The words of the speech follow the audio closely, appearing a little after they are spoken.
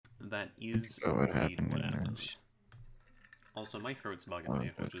That is Oh, what indeed happened what in happened. this? Also, my throat's bugging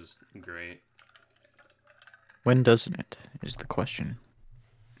me, which is great. When doesn't it? Is the question.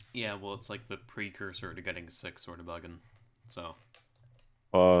 Yeah, well, it's like the precursor to getting sick sort of bugging. So,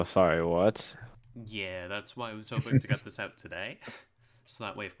 Oh, sorry, what? yeah, that's why I was hoping to get this out today. So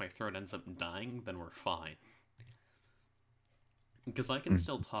that way, if my throat ends up dying, then we're fine. Because I can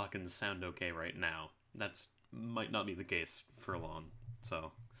still talk and sound okay right now. That's might not be the case for long.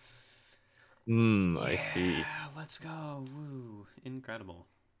 So, I see. yeah, let's go. Woo, incredible.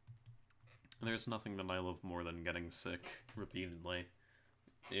 There's nothing that I love more than getting sick repeatedly.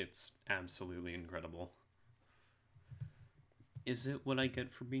 It's absolutely incredible. Is it what I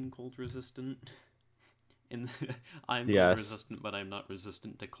get for being cold resistant? And I'm cold Yes. resistant, but I'm not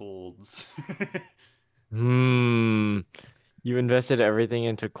resistant to colds. You invested everything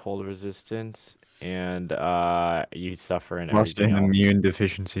into cold resistance, and you suffer in Lost everything an else. immune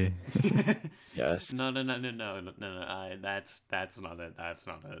deficiency. Yes. No. That's not it. That's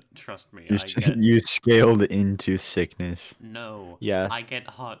not it. Trust me. You, you scaled into sickness. No. Yes. I get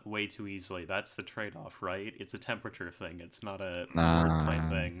hot way too easily. That's the trade-off, right? It's a temperature thing. It's not a Nah. wordplay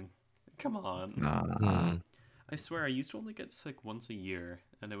thing. Come on. Nah. I swear, I used to only get sick once a year,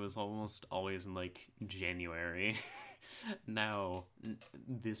 and it was almost always in, like, January. Now,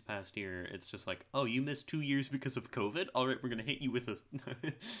 this past year, it's just like, oh, you missed 2 years because of COVID? Alright, we're gonna hit you with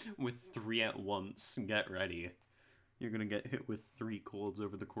with 3 at once. Get ready. You're gonna get hit with 3 colds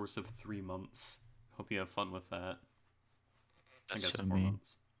over the course of 3 months. Hope you have fun with that. I guess So 4 mean.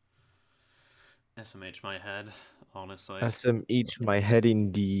 months. SMH my head, honestly. SMH my head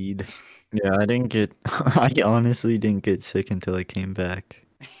indeed. Yeah, I didn't get. I honestly didn't get sick until I came back.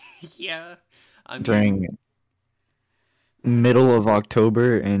 Yeah. I mean, During middle of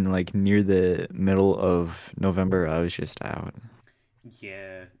October and like near the middle of November, I was just out.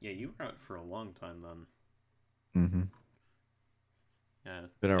 yeah, you were out for a long time then. Mm-hmm. Yeah.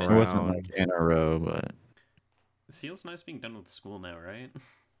 Been It wasn't around. like in a row, but. It feels nice being done with school now, right?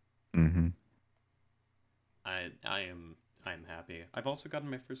 Mm-hmm. I'm happy. I've also gotten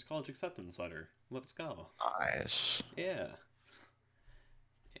my first college acceptance letter. Let's go. Nice. Yeah.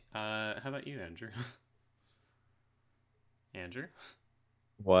 How about you, Andrew? Andrew?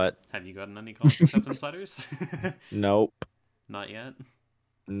 What? Have you gotten any college acceptance letters? Nope. Not yet?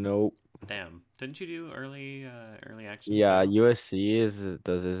 Nope. Damn. Didn't you do early action Yeah, too? USC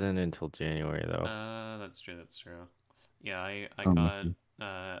isn't until January though. That's true. Yeah, I Oh, got lucky.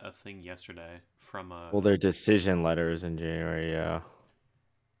 a thing yesterday from Well, their decision letters in January, yeah.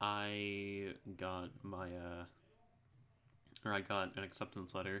 I got my or I got an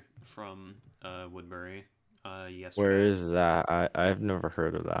acceptance letter from Woodbury yesterday. Where is that? I've never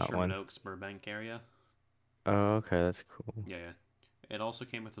heard of that Sherman one. Oaks, Burbank area. Oh, okay, that's cool. Yeah. It also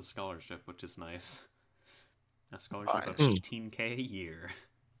came with a scholarship, which is nice. A scholarship of Nice. 15K a year.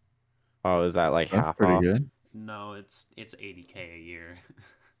 Oh, is that like That's half pretty off? good. No, it's 80K a year.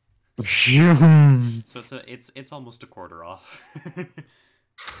 Zoom. So it's almost a quarter off.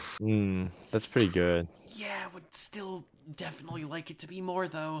 That's pretty good. Yeah, would still definitely like it to be more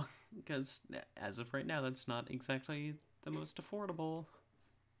though, because as of right now, that's not exactly the most affordable.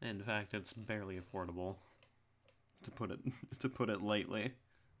 In fact, it's barely affordable, to put it lightly.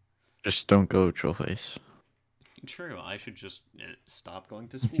 Just don't go, Trollface. True, I should just stop going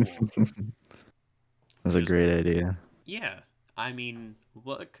to school. That's a Just- great idea. Yeah, I mean,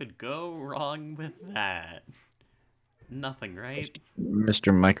 what could go wrong with that? Nothing, right?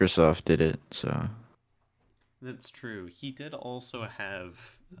 Mr. Microsoft did it, so. That's true. He did also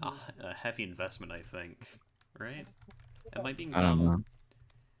have a heavy investment, I think. Right? Am I being I don't dumb?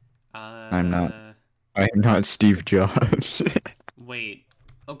 know. Uh, I'm not. I am not Steve Jobs. Wait.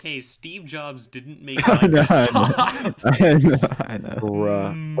 Okay, Steve Jobs didn't make I know. Microsoft. I know.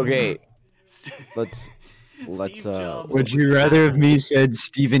 Bruh. Okay, let's Steve Jobs Would was you rather have Apple. me said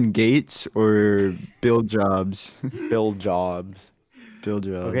Stephen Gates or Bill Jobs? Bill Jobs. Bill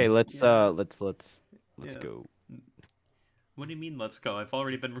Jobs. Okay, let's Yeah. let's Yeah. go. What do you mean, let's go? I've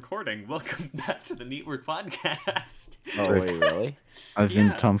already been recording. Welcome back to the Neetwork Podcast. Oh Sorry. wait, really? I've Yeah.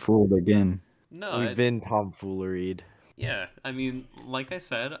 been tomfooled again. No, We've been tomfooleried. yeah, I mean, like I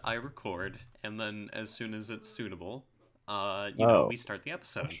said, I record, and then as soon as it's suitable, Oh. we start the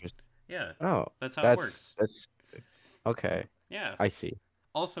episode. Yeah, Oh, that's how it works. That's okay. Yeah. I see.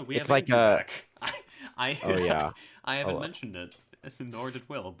 Also, we It's have like Andrew a- back. I Oh yeah. I haven't Oh. mentioned it, nor did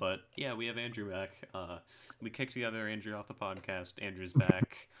Will, but yeah, we have Andrew back. We kicked the other Andrew off the podcast. Andrew's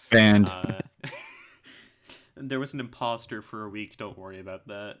back. Banned. There was an imposter for a week. Don't worry about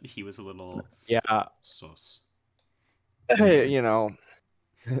that. He was a little Yeah. sus. Hey, you know,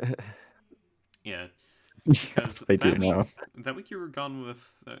 Yeah, Yes, because I do know. that week you were gone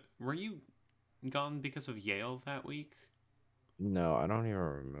with. Were you gone because of Yale that week? No, I don't even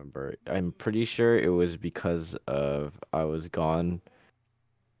remember. I'm pretty sure it was because of I was gone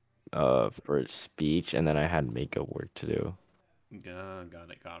for speech and then I had makeup work to do.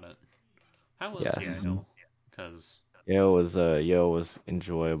 Got it. How was Yes. Mhm. Yale? Because Yale was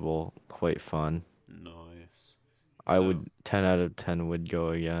enjoyable, quite fun. nice. I So would 10 out of 10 would go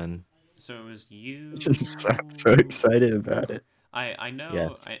again. so it was Just so you. excited about it. I know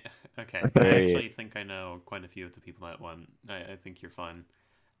Yes. I okay. I Very. actually think I know quite a few of the people that won. I think you're fun.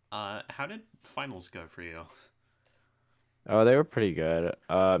 How did finals go for you? Oh, they were pretty good.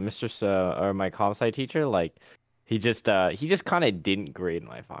 Mr. Or my comp sci teacher, like he just kind of didn't grade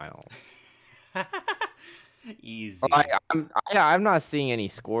my finals. Like Easy. I'm not seeing any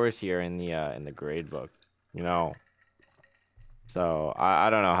scores here in the grade book, you know. So I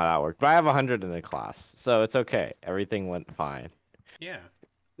don't know how that worked, but I have 100 in the class, so it's okay. Everything went fine. Yeah.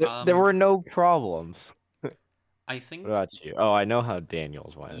 There Um, were no problems. I What think about you? Oh, I know how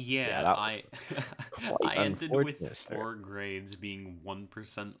Daniels went. Yeah, yeah, that was I quite I ended with unfortunate, sir. 4 grades being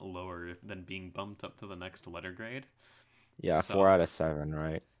 1% lower than being bumped up to the next letter grade. Yeah, four So, out of seven,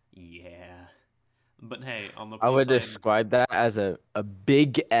 right? yeah. But hey, on the I plus would side, describe that as a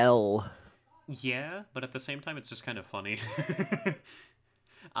big L. yeah, but at the same time it's just kind of funny.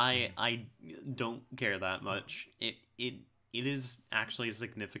 I don't care that much. It is actually a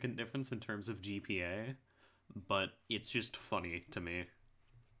significant difference in terms of GPA, but it's just funny to me.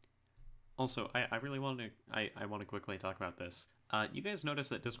 Also, I really want to I want to quickly talk about this. You guys noticed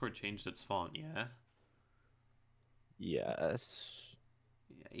that Discord changed its font, yeah? Yes.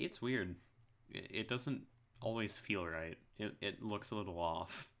 It's weird. It doesn't always feel right. It looks a little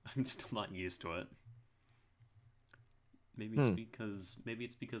off. I'm still not used to it. Hmm. Maybe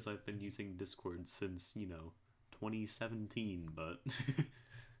it's because I've been using Discord since, 2017, but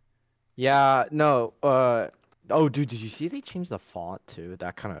Yeah, no, oh dude, did you see they changed the font too?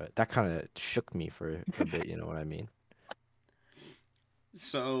 That kind of shook me for a bit, you know what I mean?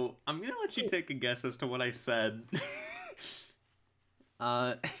 so I'm gonna let you take a guess as to what I said.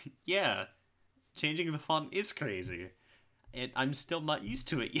 uh yeah, changing the font is crazy. I'm still not used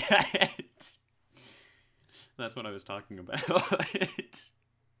to it yet. That's what I was talking about.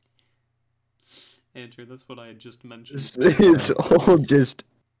 Andrew, that's what I had just mentioned. It's all just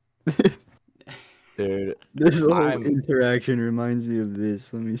Dude, this whole I'm interaction reminds me of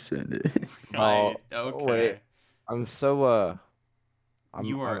this. Let me send it. oh Right, wait, okay. I'm so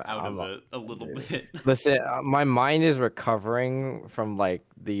You are out I'm of it a little bit. listen, my mind is recovering from like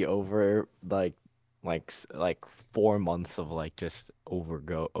the like 4 months of like just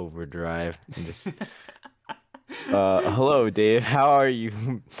overdrive and just hello Dave, how are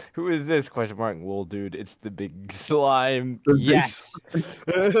you? Who is this? Question mark. Well, dude, it's the big slime. The big Yes.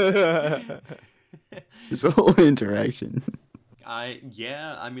 this whole interaction. I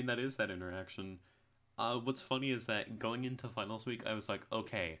mean that is that interaction. What's funny is that going into finals week, I was like,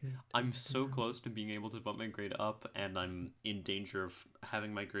 okay, I'm so close to being able to bump my grade up, and I'm in danger of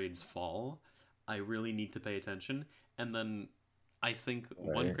having my grades fall. I really need to pay attention. And then I think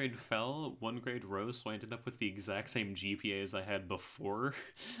one Right. grade fell, one grade rose, so I ended up with the exact same GPA as I had before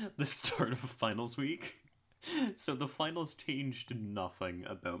the start of finals week. So the finals changed nothing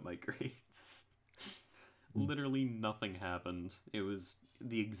about my grades. Literally nothing happened. It was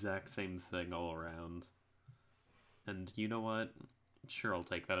the exact same thing all around. And you know what? Sure, I'll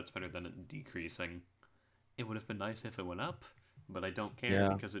take that. It's better than it decreasing. It would have been nice if it went up, but I don't care Yeah.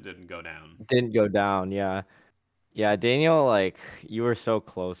 because it didn't go down. Didn't go down. Yeah. Yeah, Daniel, like you were so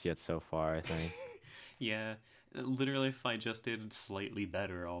close yet so far, I think. Yeah, literally, if I just did slightly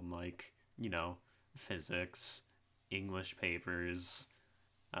better on, like, physics, English papers,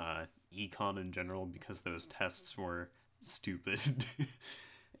 econ in general, because those tests were stupid.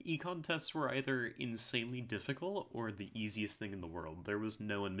 Econ tests were either insanely difficult or the easiest thing in the world. There was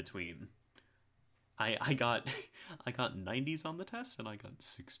no in between. I got I got 90s on the test and I got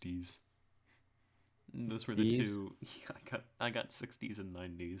 60s. Those were the These two. I got 60s and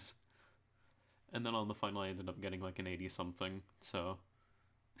 90s. And then on the final I ended up getting like an 80 something. So,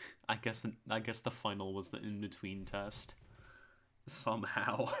 I guess the final was the in between test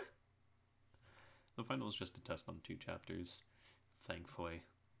somehow. The final was just a test on 2 chapters, thankfully.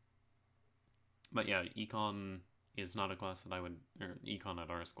 But yeah, econ is not a class that I would, or econ at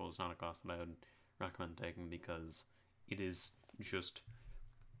our school is not a class that I would recommend taking because it is just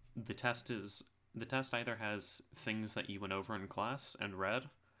the test either has things that you went over in class and read,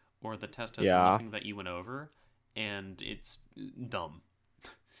 or the test has yeah. nothing that you went over, and it's dumb.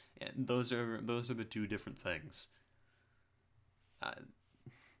 those are the two different things. Uh,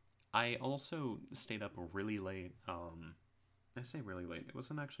 I also stayed up really late. I say really late. It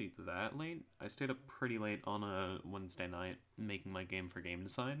wasn't actually that late. I stayed up pretty late on a Wednesday night making my game for game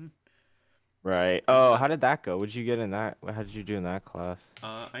design. Right. Until Oh, that, how did that go? What did you get in that? How did you do in that class?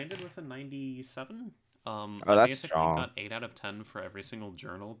 I ended with a 97. Oh, I that's basically strong. got 8 out of 10 for every single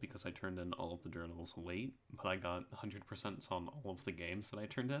journal because I turned in all of the journals late, but I got 100% on all of the games that I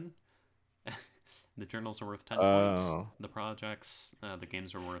turned in. The journals are worth 10 points. Oh. The projects, the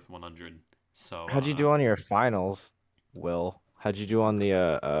games are worth 100. So, How'd you do on your finals, Will? How'd you do on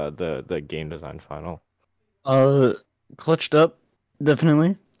the game design final? Uh, clutched up,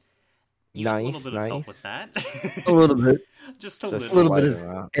 definitely. you had a little Nice, bit of help nice. with that. A little bit. Just a Just A little little bit bit. slight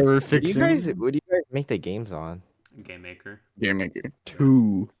of amount. error What do you guys fixing. make the games on? Game Maker. Game Maker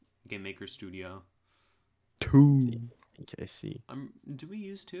 2. Game Maker Studio. 2. Okay, I see. Do we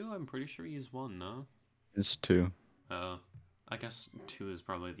use 2? I'm pretty sure we use 1, no? It's 2. I guess 2 is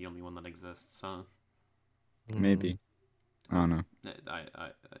probably the only one that exists, huh? Maybe. I don't know.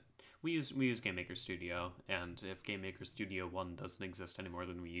 We use Game Maker Studio, and if Game Maker Studio 1 doesn't exist anymore,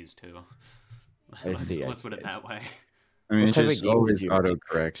 then we use 2. Let's put it that way. I mean, What it type of just game always did you make?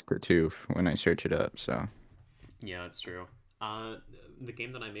 autocorrects to 2 when I search it up, so. Yeah, that's true. The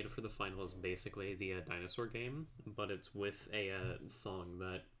game that I made for the final is basically the dinosaur game, but it's with a song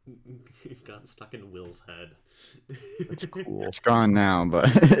that got stuck in Will's head. That's cool. It's gone now,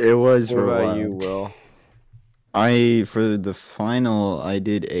 but it was What for a about while. you, Will? For the final, I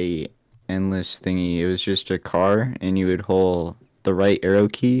did a endless thingy. It was just a car, and you would hold the right arrow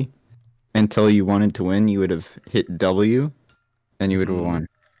key until you wanted to win. You would have hit W, and you would have Mhm. won.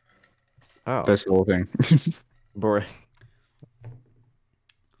 Oh, That's the whole thing. boy.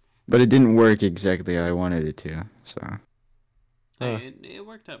 But it didn't work exactly how I wanted it to, so. Hey, it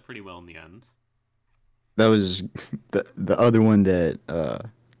worked out pretty well in the end. That was the other one that,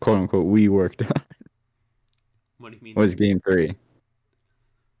 quote unquote, we worked on What do you mean? was game 3.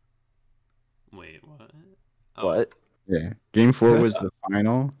 Wait, what? Oh, What? Yeah. Game 4 was the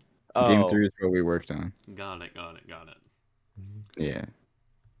final. Game Oh. 3 is what we worked on. got it. Yeah.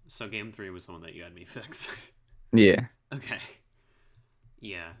 So game 3 was the one that you had me fix. Yeah. Okay.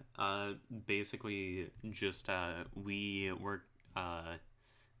 Yeah. Basically, just we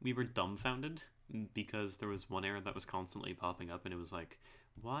were dumbfounded because there was one error that was constantly popping up, and it was like,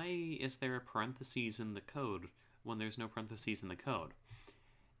 why is there a parentheses in the code when there's no parentheses in the code?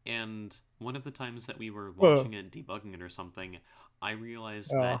 And one of the times that we were launching it, debugging it or something, I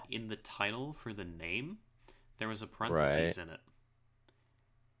realized that in the title for the name, there was a parentheses in it.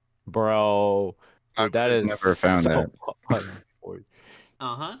 Bro, dude, that is never found that.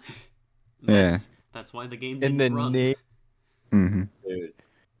 Uh-huh. Yeah. That's why the game In the didn't run. name, Mm-hmm. dude.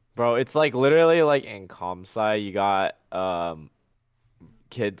 Bro, it's like literally like in comp sci, you got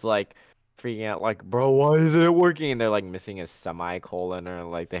kids like freaking out like, bro, why isn't it working? And they're like missing a semicolon or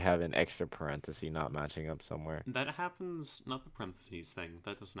like they have an extra parenthesis not matching up somewhere. That happens, not the parentheses thing.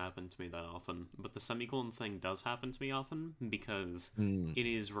 That doesn't happen to me that often. But the semicolon thing does happen to me often because it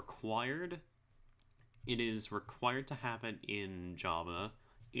is required. It is required to have it in Java.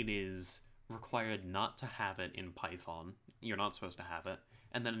 It is required not to have it in Python. You're not supposed to have it.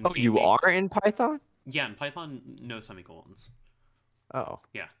 And then in Oh, you are in Python? Yeah, in Python, no semicolons. Oh.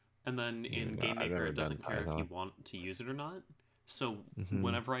 Yeah. And then in No, Game I've Maker, never it doesn't done care if you Python. want to use it or not. So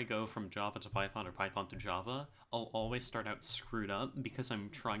whenever I go from Java to Python or Python to Java, I'll always start out screwed up because I'm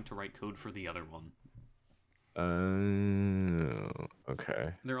trying to write code for the other one.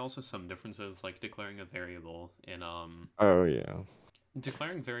 Okay. There are also some differences, like declaring a variable in Oh yeah.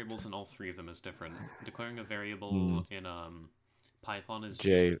 declaring variables in all three of them is different. Declaring a variable in Python is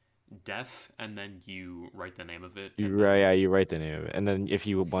J. just def, and then you write the name of it. You and then, write, yeah, you write the name of it, and then if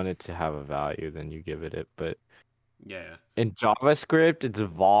you want it to have a value, then you give it. But yeah. in JavaScript, it's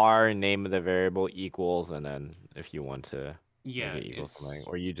var name of the variable equals, and then if you want to Yeah, make it equal something,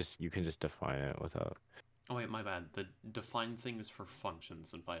 or you can just define it without. Oh wait, my bad. The define thing is for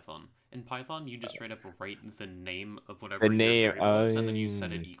functions in Python. In Python, you just straight up write the name of whatever The your name. variable is, and then you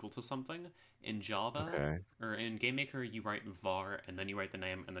set it equal to something. In Java, Okay. or in GameMaker, you write var, and then you write the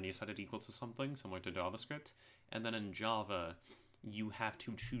name, and then you set it equal to something, similar to JavaScript. And then in Java, you have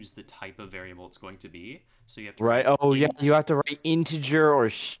to choose the type of variable it's going to be. So you have to Right. write Oh yeah, int. you have to write integer or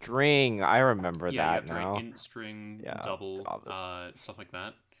string. I remember Yeah, you that have to now. write int, string, Yeah, double, Java. stuff like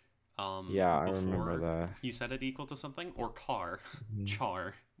that. Yeah, I Before remember that. you set it equal to something, or char,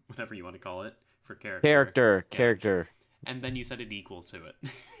 whatever you want to call it, for character. Yeah. Character. And then you set it equal to it.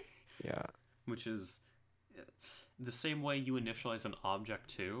 Yeah. Which is the same way you initialize an object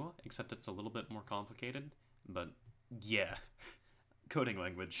too, except it's a little bit more complicated. But yeah, coding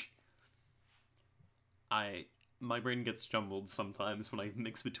language. My brain gets jumbled sometimes when I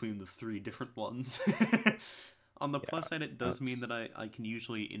mix between the three different ones. On the plus side, it does mean that I can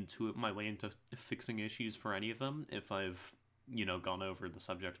usually intuit my way into fixing issues for any of them if I've, gone over the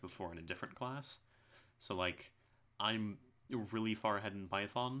subject before in a different class. So, like, I'm really far ahead in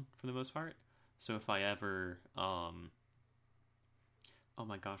Python for the most part. So if I ever, oh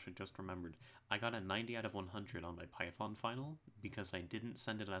my gosh, I just remembered. I got a 90 out of 100 on my Python final because I didn't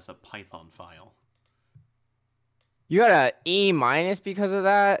send it as a Python file. You got a E minus because of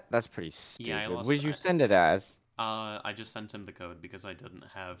that? That's pretty stupid. Yeah, I lost. What did you send it as? I just sent him the code because I didn't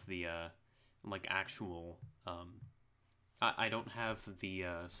have the, actual, I don't have the,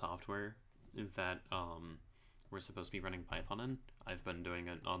 software that, we're supposed to be running Python in. I've been doing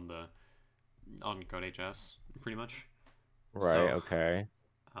it on Code.js, pretty much. Right, so, okay.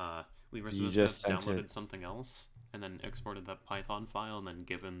 We were supposed to have downloaded something else and then exported that Python file and then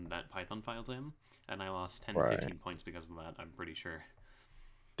given that Python file to him, and I lost 10, 15 points because of that, I'm pretty sure.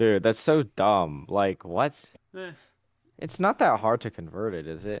 Dude, that's so dumb. Like, what? Eh. It's not that hard to convert it,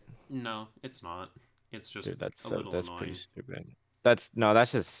 is it? No, it's not. It's just dude, that's annoying. pretty stupid. That's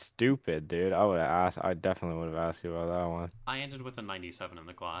just stupid, dude. I definitely would have asked you about that one. I ended with a 97 in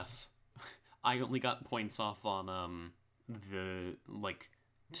the class. I only got points off on the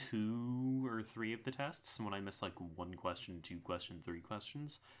 2 or 3 of the tests when I missed 1 question, 2 question, 3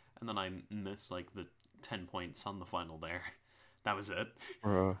 questions, and then I missed the 10 points on the final there. That was it.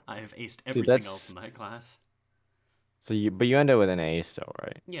 Bro. I have aced everything else in that class. So you ended with an A still,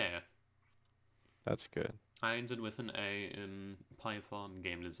 right? Yeah. That's good. I ended with an A in Python,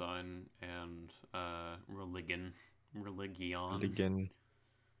 game design, and religion.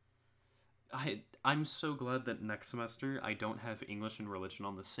 I'm so glad that next semester I don't have English and religion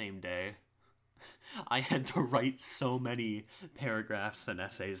on the same day. I had to write so many paragraphs and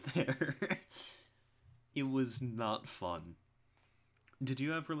essays there. It was not fun. Did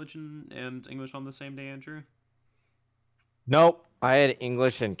you have religion and English on the same day, Andrew? Nope. I had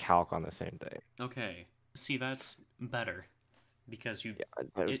English and Calc on the same day. Okay. See, that's better. Because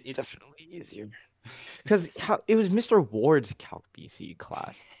it's definitely easier. Because it was Mr. Ward's Calc BC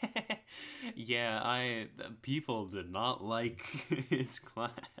class. Yeah, people did not like his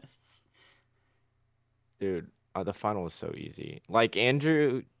class. Dude, the final was so easy. Like,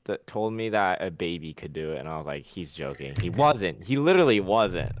 Andrew told me that a baby could do it, and I was like, he's joking. He wasn't. He literally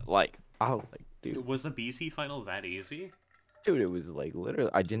wasn't. Like, I was like, dude. Was the BC final that easy? Dude, it was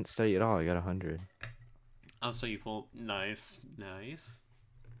literally. I didn't study at all. I got 100. Oh, so you pulled. Nice.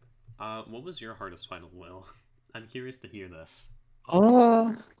 What was your hardest final, Will? I'm curious to hear this.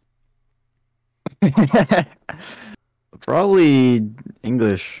 Probably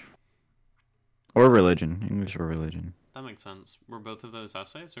English or religion. English or religion. That makes sense. Were both of those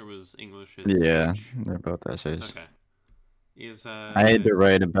essays, or was English? Yeah, they're both essays. Okay. I had to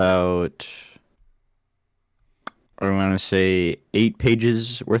write about, I want to say, 8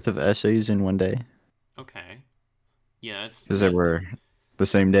 pages worth of essays in one day. Okay. Yeah, it's because they were the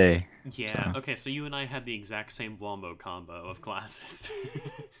same day. Yeah. So. Okay. So you and I had the exact same Wombo combo of classes.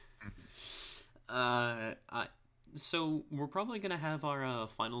 So we're probably gonna have our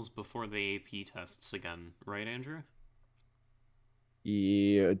finals before the AP tests again, right, Andrew?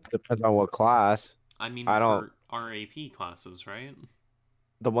 Yeah, it depends on what class. I mean, for our AP classes, right?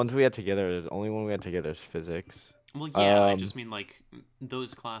 The ones we had together, the only one we had together is physics. Well, yeah, I just mean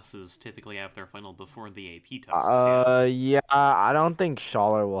those classes typically have their final before the AP tests. Yeah, I don't think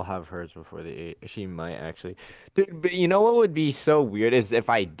Schaller will have hers before the AP. She might actually. Dude, but you know what would be so weird is if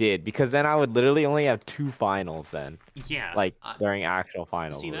I did, because then I would literally only have 2 finals then. Yeah. During actual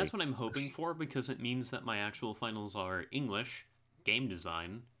finals. See, that's what I'm hoping for, because it means that my actual finals are English, game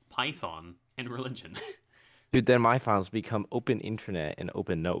design, Python, and religion. Dude, then my finals become open internet and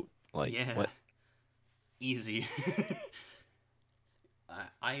open note. Yeah. What? Easy.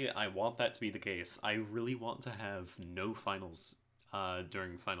 I want that to be the case. I really want to have no finals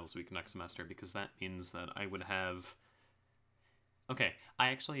during finals week next semester, because that means that I would have... Okay, I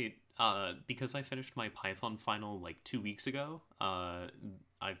actually, because I finished my Python final 2 weeks ago,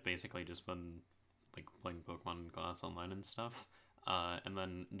 I've basically just been playing Pokemon in class online and stuff. And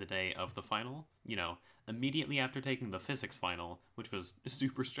then the day of the final, immediately after taking the physics final, which was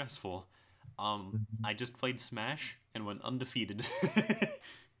super stressful, I just played Smash and went undefeated.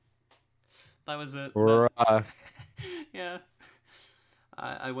 That was it. Yeah.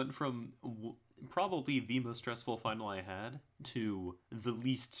 I went from probably the most stressful final I had to the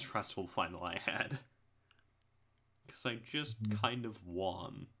least stressful final I had. because I just kind of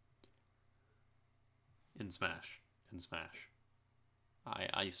won in Smash.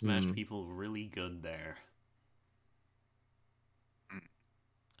 I smashed people really good there.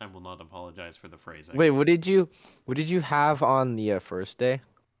 I will not apologize for the phrasing. Wait, what did you have on the first day?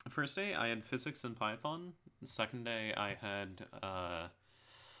 First day I had physics and Python. Second day I had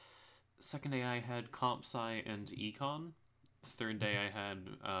comp sci and econ. Third day I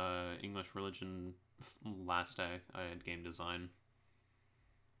had English religion. Last day I had game design.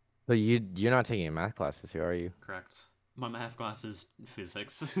 But you're not taking math classes here, are you? Correct. My math class is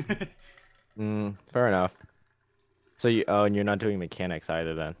physics. Fair enough. So and you're not doing mechanics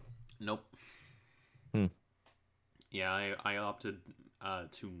either then. Nope. Hmm. Yeah, I opted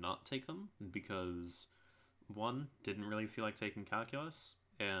to not take them because one, didn't really feel like taking calculus,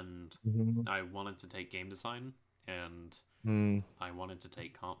 and I wanted to take game design, and I wanted to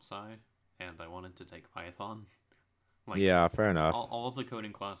take comp sci, and I wanted to take Python. Like, yeah, fair enough. All of the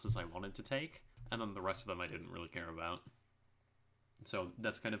coding classes I wanted to take, and then the rest of them I didn't really care about. So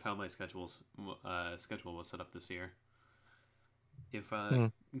that's kind of how my schedule was set up this year. If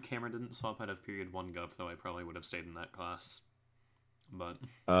Cameron didn't swap out of period 1 Gov, though, I probably would have stayed in that class. But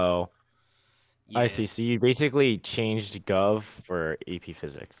oh, yeah. I see. So you basically changed Gov for AP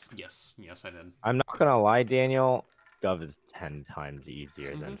Physics. Yes, I did. I'm not gonna lie, Daniel. Gov is 10 times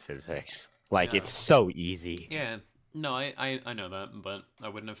easier than Physics. Like, Yeah. it's so easy. Yeah. No, I know that, but I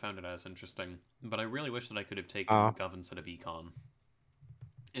wouldn't have found it as interesting. But I really wish that I could have taken Gov instead of Econ.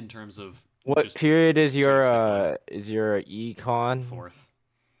 In terms of what period is your scheduling. Econ? 4th.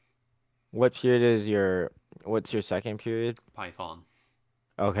 What period is what's your second period? Python.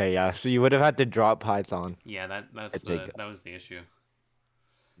 Okay, yeah. So you would have had to drop Python. Yeah, that was the issue.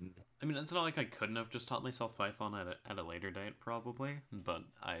 I mean, it's not like I couldn't have just taught myself Python at a later date, probably, but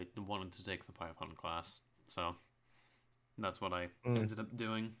I wanted to take the Python class, so that's what I ended up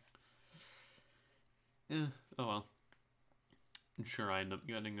doing. Oh well. Sure, I end up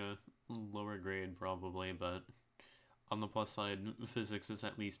getting a lower grade, probably, but on the plus side, physics is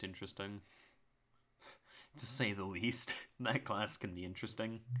at least interesting. To say the least, that class can be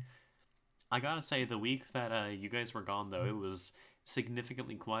interesting. I gotta say, the week that you guys were gone, though, it was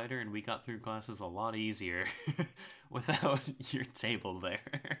significantly quieter, and we got through classes a lot easier without your table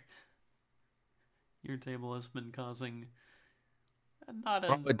there. Your table has been causing not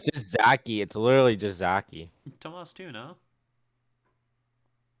a... It's just Zaki. It's literally just Zaki. Tomas too, no?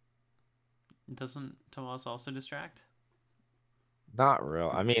 Doesn't Tomas also distract? Not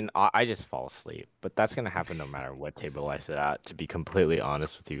real. I mean, I just fall asleep, but that's gonna happen no matter what table I sit at, to be completely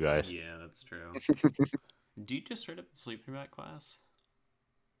honest with you guys. Yeah, that's true. Do you just straight up sleep through that class?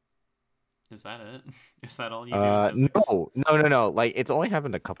 Is that it? Is that all you do in physics? No. Like, it's only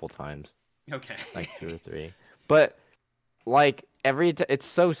happened a couple times. Okay. Like 2 or 3. But like it's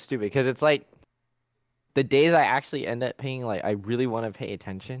so stupid because it's like the days I actually end up paying, like, I really want to pay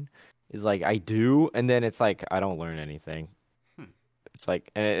attention is like I do, and then it's like I don't learn anything. It's like,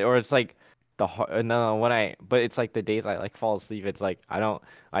 or it's like but it's like the days I like fall asleep, it's like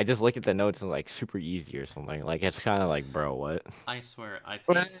I just look at the notes and like super easy or something. Like, it's kind of like, bro, what? I swear, I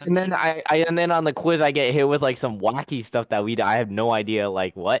pay attention. And then and then on the quiz I get hit with like some wacky stuff that I have no idea,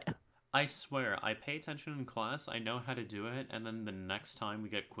 like, what? I swear, I pay attention in class, I know how to do it, and then the next time we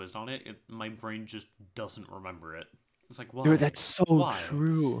get quizzed on it, my brain just doesn't remember it. It's like, why? Dude, that's so Why?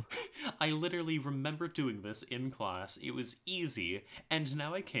 true. I literally remember doing this in class, it was easy, and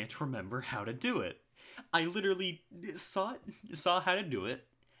now I can't remember how to do it. I literally saw how to do it,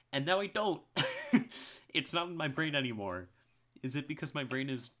 and now I don't. It's not in my brain anymore. Is it because my brain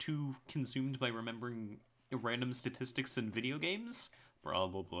is too consumed by remembering random statistics in video games?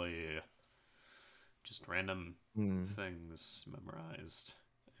 Probably. Just random things memorized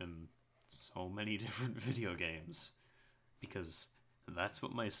in so many different video games. Because that's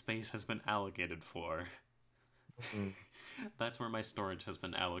what my space has been allocated for. That's where my storage has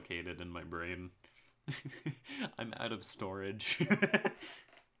been allocated in my brain. I'm out of storage.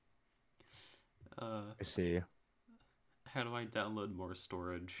 I see. How do I download more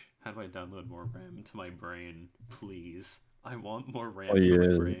storage? How do I download more RAM to my brain? Please. I want more RAM to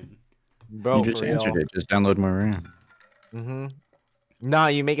my brain. Bro, you just answered it. Just download more RAM. No,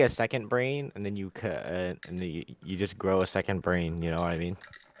 you make a second brain, and then you you just grow a second brain. You know what I mean?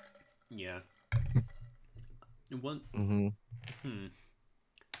 Yeah. What?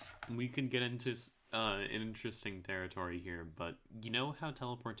 We could get into an interesting territory here, but you know how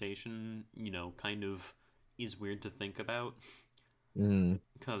teleportation, kind of is weird to think about?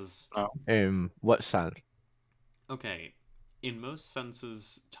 Because... What sense? Okay, in most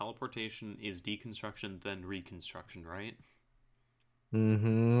senses, teleportation is deconstruction then reconstruction, right?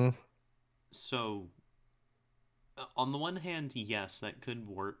 Mm-hmm. So, on the one hand, yes, that could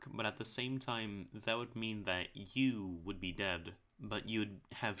work, but at the same time, that would mean that you would be dead, but you'd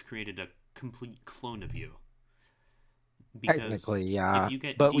have created a complete clone of you. Because Technically, if yeah. you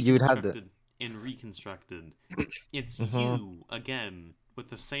get But you would have to. deconstructed and reconstructed, it's Mm-hmm. you again with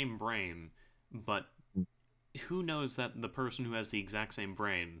the same brain, but who knows that the person who has the exact same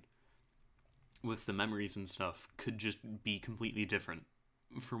brain with the memories and stuff could just be completely different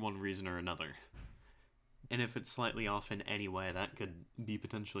for one reason or another. And if it's slightly off in any way, that could be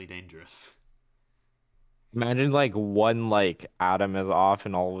potentially dangerous. Imagine like one like atom is off,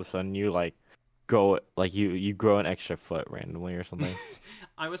 and all of a sudden you like go like you grow an extra foot randomly or something.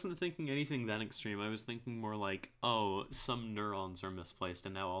 I wasn't thinking anything that extreme. I was thinking more like, oh, some neurons are misplaced,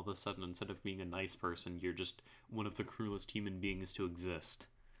 and now all of a sudden, instead of being a nice person, you're just one of the cruelest human beings to exist.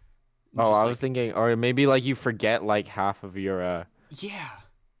 Oh, Just I was like, thinking, or maybe like you forget like half of your yeah.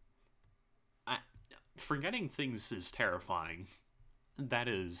 I, forgetting things is terrifying. That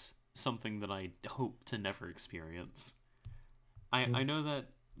is something that I hope to never experience. I know that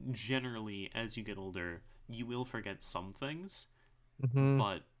generally, as you get older, you will forget some things, Mm-hmm.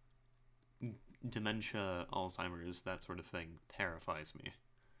 but dementia, Alzheimer's, that sort of thing terrifies me.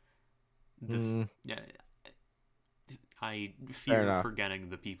 Mm, Yeah, I fair fear enough. forgetting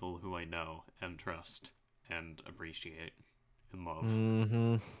the people who I know and trust and appreciate and love.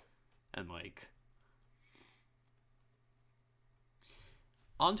 Mm-hmm. And like,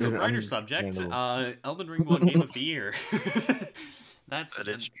 on to a Dude, brighter subject. understandable. Elden Ring won Game of the Year. That's That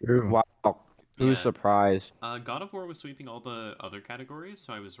is true. Wow. Who's yeah. surprised? God of War was sweeping all the other categories,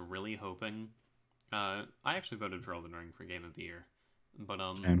 so I was really hoping. I actually voted for Elden Ring for Game of the Year, but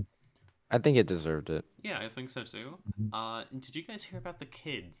Same. I think it deserved it. yeah, I think so too. Did you guys hear about the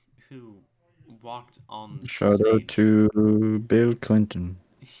kid who walked on Shout out stage? to Bill Clinton.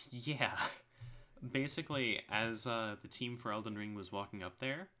 Yeah, basically, as the team for Elden Ring was walking up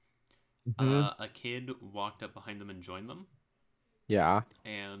there, Hmm. a kid walked up behind them and joined them, Yeah.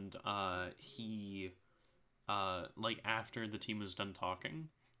 and he like after the team was done talking,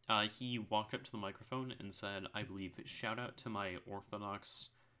 he walked up to the microphone and said, "I believe shout out to my Orthodox,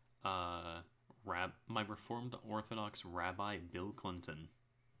 my Reformed Orthodox Rabbi Bill Clinton."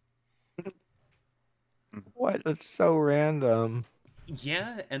 What? That's so random.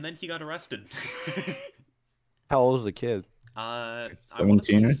 Yeah, and then he got arrested. How old was the kid? I want to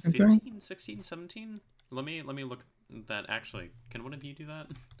 17 say or something? 15, 16, 17. Let me look that actually. Can one of you do that?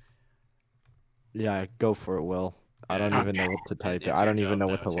 Yeah, go for it, Will. I don't Yeah, even know what to type it. it's I your don't even job know now.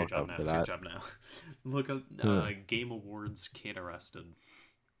 what to It's your look job up now. for It's your that. job now. Look up Hmm. Game Awards kid arrested.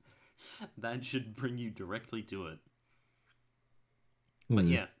 That should bring you directly to it. But Hmm.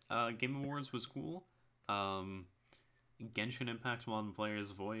 yeah, Game Awards was cool. Um, Genshin Impact won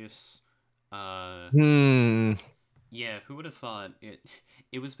Player's Voice. Uh, Hmm. yeah, who would have thought it?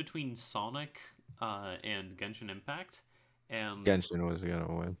 It was between Sonic, and Genshin Impact, and Genshin was gonna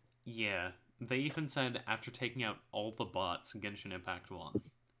win. yeah, they even said after taking out all the bots, Genshin Impact won.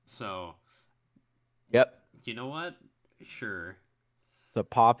 So Yep. you know what? Sure. It's a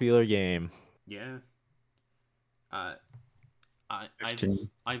popular game. Yeah. Uh, I've 15.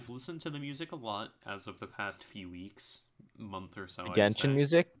 I've listened to the music a lot as of the past few weeks, month or so, The I'd Genshin say.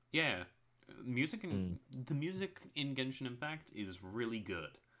 music? Yeah, music and Hmm. the music in Genshin Impact is really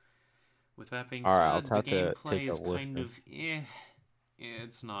good. With that being Alright, I'll said, the have to gameplay take a is kind listen. of eh.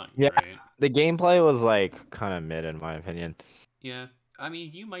 It's not Yeah, great. the gameplay was like kind of mid in my opinion. Yeah, I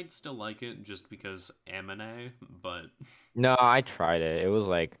mean, you might still like it just because anime, but No, I tried it. It was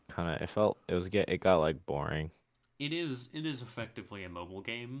like kind of. It felt. It got like boring. it is effectively a mobile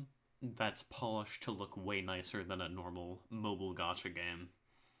game that's polished to look way nicer than a normal mobile gacha game.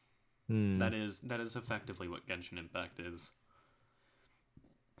 Hmm. That is effectively what Genshin Impact is.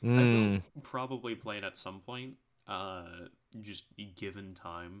 I will Hmm. probably play it at some point, just given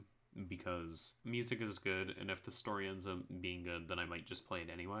time, because music is good, and if the story ends up being good, then I might just play it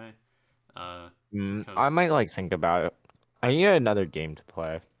anyway. I Because might like think about it. I need another game to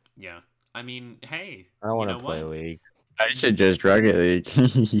play. yeah, I mean, hey, I don't you want know to play what? League. I should just Rocket League.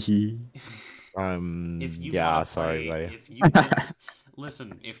 If you want to Yeah. Sorry, play, buddy. if you don't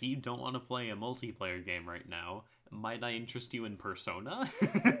listen, if you don't want to play a multiplayer game right now, might I interest you in Persona?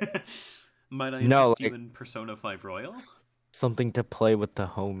 Might I No, interest you like in Persona 5 Royal? something to play with the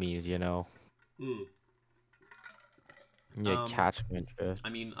homies. Hmm. Yeah, Um, catch my drift. I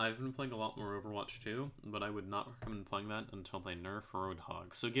mean, I've been playing a lot more Overwatch 2, but I would not recommend playing that until they nerf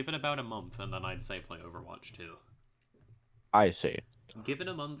Roadhog. So give it about a month, and then I'd say play Overwatch 2. I see. Give it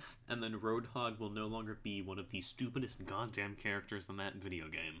a month, and then Roadhog will no longer be one of the stupidest goddamn characters in that video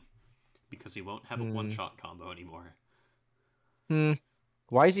game. Because he won't have a Hmm. one-shot combo anymore. Hmm.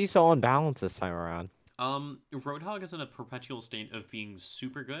 Why is he so unbalanced this time around? Roadhog is in a perpetual state of being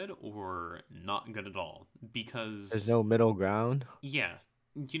super good or not good at all. There's Because, no middle ground. yeah,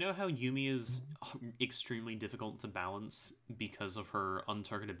 you know how Yumi is extremely difficult to balance because of her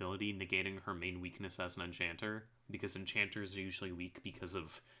untargetability negating her main weakness as an enchanter? Because enchanters are usually weak because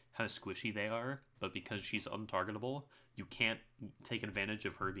of how squishy they are, but because she's untargetable, you can't take advantage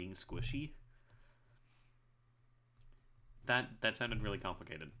of her being squishy. That sounded really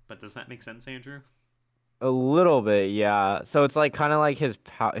complicated, but does that make sense, Andrew? A little bit, yeah. So it's like kind of like his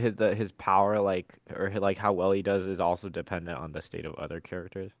power, like like how well he does is also dependent on the state of other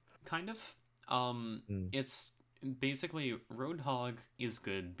characters. Kind of. Mm. It's basically Roadhog is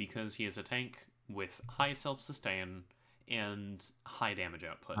good because he is a tank with high self-sustain and high damage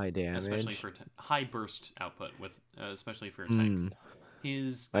output, High especially damage. for high burst output with especially for a tank. Hmm.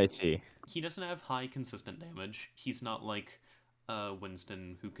 His I see. he doesn't have high consistent damage. He's not like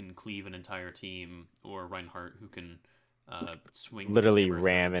Winston who can cleave an entire team, or Reinhardt who can swing his Literally hammer through an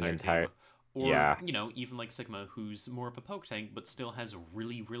ram an entire entire. team, or Yeah. even like Sigma who's more of a poke tank but still has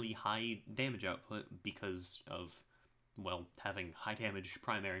really high damage output because of having high damage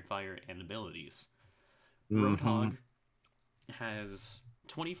primary fire and abilities. Mm-hmm. Roadhog has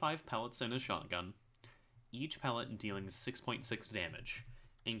 25 pellets in a shotgun, each pellet dealing 6.6 damage.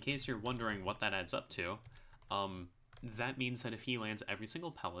 In case you're wondering what that adds up to, that means that if he lands every single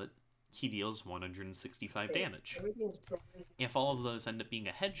pellet, he deals 165 damage. If all of those end up being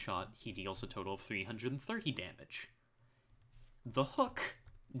a headshot, he deals a total of 330 damage. The hook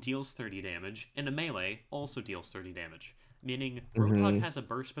deals 30 damage, and a melee also deals 30 damage, meaning Roadhog Mm-hmm. has a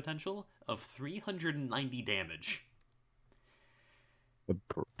burst potential of 390 damage. As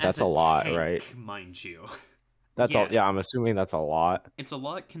That's a a lot, right? tank, mind you. That's all. Yeah, Yeah, I'm assuming that's a lot. it's a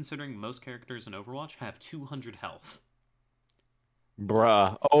lot considering most characters in Overwatch have 200 health.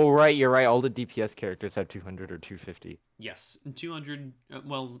 Bruh. Oh, right. You're right. All the DPS characters have 200 or 250. Yes, 200.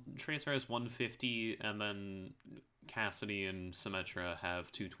 Tracer has 150, and then Cassidy and Symmetra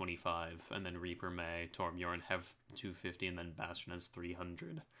have 225, and then Reaper, May, Torbjorn have 250, and then Bastion has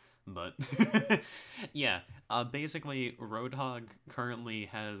 300. But yeah, basically, Roadhog currently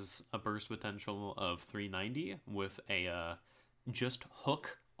has a burst potential of 390 with a just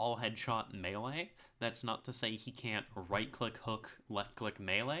hook all headshot melee. That's not to say he can't right click hook, left click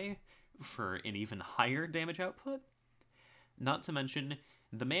melee for an even higher damage output. Not to mention,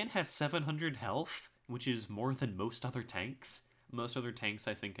 the man has 700 health, which is more than most other tanks. Most other tanks,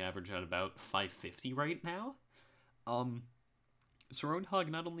 I think, average at about 550 right now. Um, so Roadhog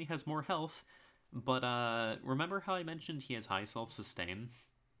not only has more health, but remember how I mentioned he has high self-sustain?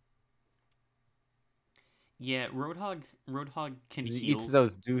 Yeah, Roadhog can He eats heal.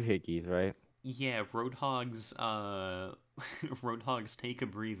 those doohickeys, right? Yeah, Roadhog's Roadhog's Take a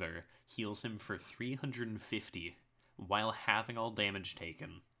Breather heals him for 350 while having all damage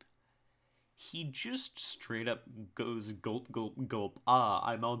taken. He just straight up goes gulp gulp gulp. Ah,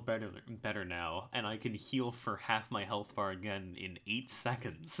 I'm all better now, and I can heal for half my health bar again in 8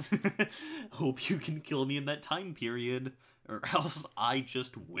 seconds. Hope you can kill me in that time period, or else I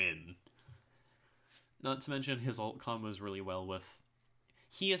just win. Not to mention his ult combos really well with.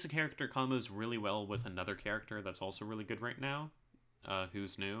 He as a character combos really well with another character that's also really good right now.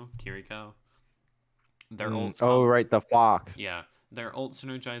 Who's new? Kiriko. Their ults Oh, right. The fox. Yeah, their ult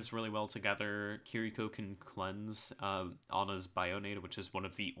synergize really well together. Kiriko can cleanse Ana's Bionade, which is one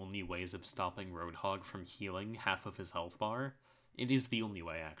of the only ways of stopping Roadhog from healing half of his health bar. It is the only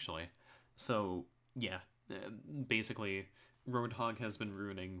way, actually. So, yeah, basically, Roadhog has been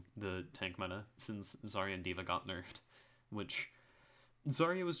ruining the tank meta since Zarya and D.Va got nerfed, which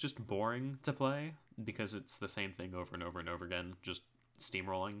Zarya was just boring to play because it's the same thing over and over and over again, just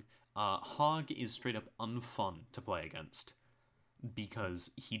steamrolling. Hog is straight up unfun to play against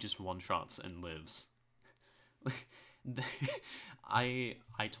because he just one shots and lives. I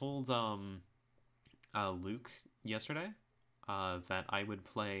told Luke yesterday that I would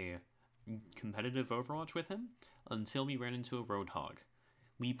play competitive Overwatch with him until we ran into a Roadhog.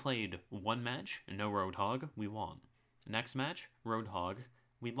 We played one match, no Roadhog, we won. Next match, Roadhog,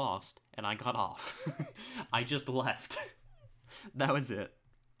 we lost, and I got off. I just left. That was it.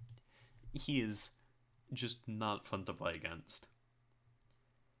 He is just not fun to play against.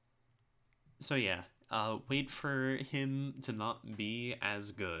 So yeah, wait for him to not be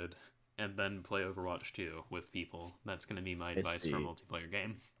as good, and then play Overwatch 2 with people. That's gonna be my I advice for a see. multiplayer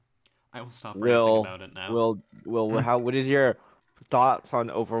game. I will stop ranting Will, about it now. what is your thoughts on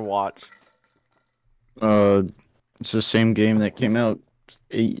Overwatch? Uh, it's the same game that came out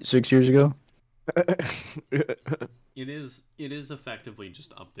 6 years ago. It is effectively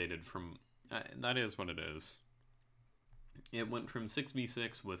just updated from that is what it is. It went from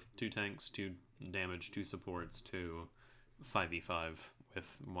 6v6 with 2 tanks, 2 damage, 2 supports to 5v5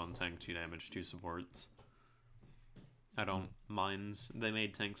 with 1 tank, 2 damage, 2 supports. I don't mind. They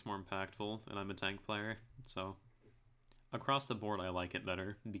made tanks more impactful, and I'm a tank player, so across the board I like it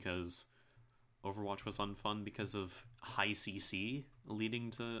better because Overwatch was unfun because of high CC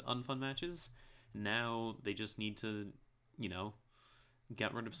leading to unfun matches. Now they just need to,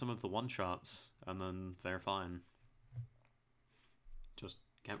 get rid of some of the one-shots, and then they're fine. Just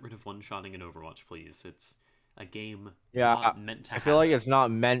get rid of one-shotting in Overwatch, please. It's a game not meant to I have feel like it. it's not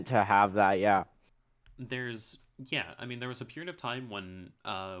meant to have that. Yeah. There was a period of time when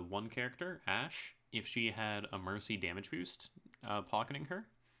one character, Ashe, if she had a Mercy damage boost pocketing her,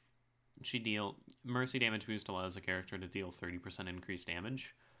 Mercy damage boost allows a character to deal 30% increased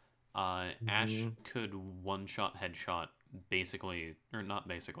damage. Ashe could one-shot headshot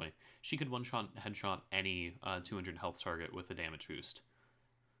she could one-shot headshot any 200 health target with a damage boost.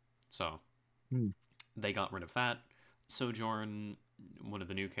 So, they got rid of that. Sojourn, one of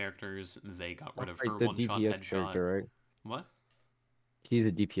the new characters, they got rid of her the one-shot DPS headshot. character, right? What? He's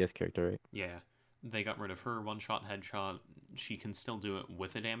a DPS character, right? Yeah. They got rid of her one-shot headshot. She can still do it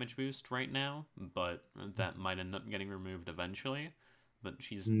with a damage boost right now, but that might end up getting removed eventually. But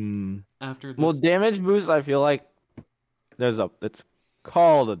she's after this. Well, damage boost, I feel like it's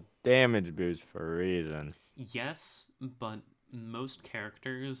called a damage boost for a reason. Yes, but most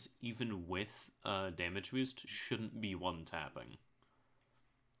characters, even with a damage boost, shouldn't be one-tapping.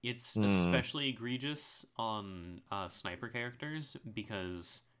 It's especially egregious on sniper characters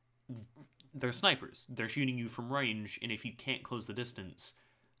because they're snipers. They're shooting you from range, and if you can't close the distance,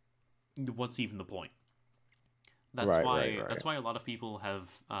 what's even the point? That's why a lot of people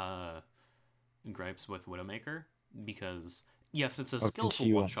have gripes with Widowmaker, because yes, it's a skillful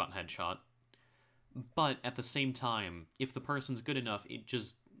one-shot headshot, but at the same time, if the person's good enough,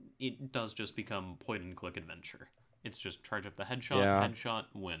 it does just become point-and-click adventure. It's just charge up the headshot,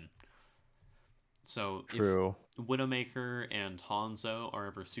 win. So True. If Widowmaker and Hanzo are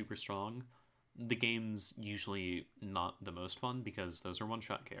ever super strong, the game's usually not the most fun because those are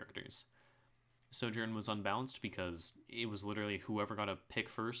one-shot characters. Sojourn was unbalanced because it was literally whoever got a pick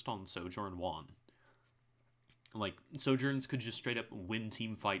first on Sojourn won. Like, Sojourns could just straight up win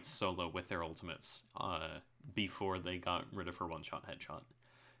team fights solo with their ultimates before they got rid of her one-shot headshot.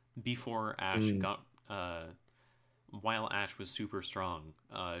 Before Ashe got... while Ashe was super strong,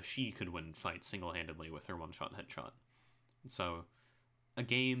 she could win fights single-handedly with her one-shot headshot. So, a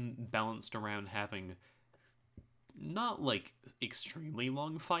game balanced around having not, like, extremely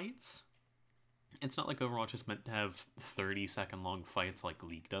long fights. It's not like Overwatch is meant to have 30-second long fights like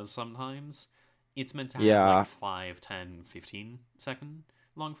League does sometimes. It's meant to have, like, 5, 10, 15-second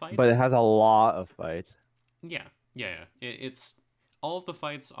long fights. But it has a lot of fights. Yeah. It's... All of the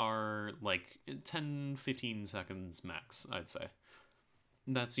fights are, like, 10, 15 seconds max, I'd say.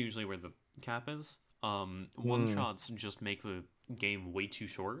 That's usually where the cap is. One-shots just make the game way too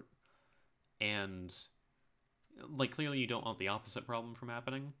short. And, like, clearly you don't want the opposite problem from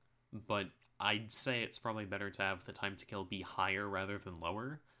happening. But I'd say it's probably better to have the time to kill be higher rather than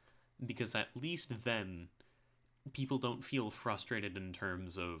lower. Because at least then, people don't feel frustrated in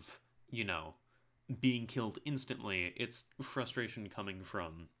terms of, being killed instantly. It's frustration coming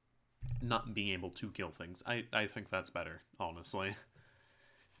from not being able to kill things. I think that's better, honestly.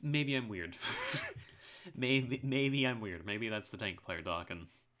 Maybe I'm weird. maybe I'm weird. Maybe that's the tank player talking.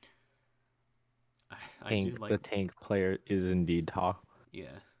 The tank player is indeed talk.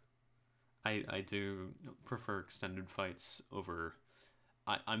 Yeah. I do prefer extended fights over...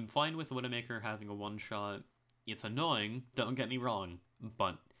 I'm fine with Widowmaker having a one-shot. It's annoying, don't get me wrong,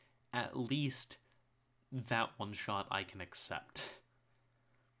 but at least that one-shot I can accept.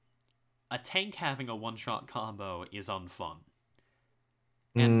 A tank having a one-shot combo is unfun.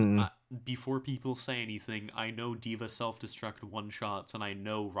 And before people say anything, I know D.Va self-destruct one-shots, and I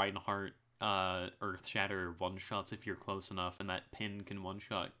know Reinhardt Earth Shatter one-shots if you're close enough, and that Pin can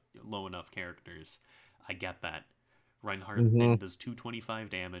one-shot low enough characters. I get that. Reinhardt Pin does 225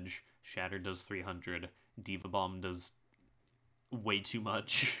 damage, Shatter does 300, D.Va Bomb does way too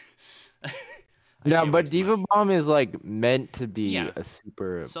much. Yeah, but D.Va Bomb is, like, meant to be a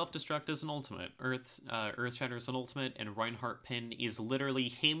super... Self-destruct is an ultimate. Earth Shatter is an ultimate, and Reinhardt Pin is literally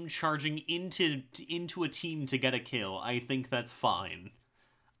him charging into a team to get a kill. I think that's fine.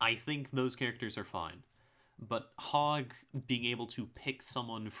 I think those characters are fine. But Hog being able to pick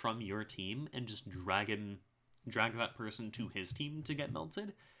someone from your team and just drag that person to his team to get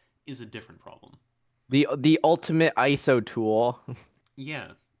melted is a different problem. The ultimate ISO tool.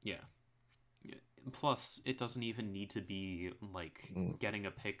 Yeah, yeah. Plus, it doesn't even need to be like getting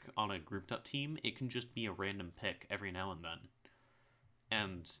a pick on a grouped up team. It can just be a random pick every now and then.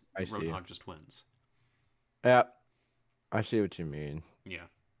 And I see. Roadhog just wins. Yeah, I see what you mean. Yeah.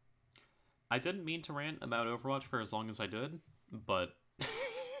 I didn't mean to rant about Overwatch for as long as I did, but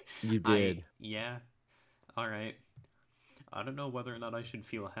You did. Yeah. All right. I don't know whether or not I should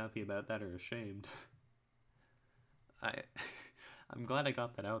feel happy about that or ashamed. I'm glad I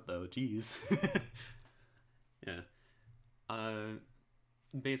got that out though. Jeez. Yeah.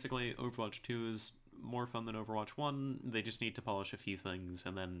 Basically Overwatch 2 is more fun than Overwatch 1. They just need to polish a few things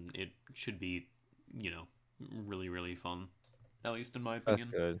and then it should be, really, really fun. At least in my opinion.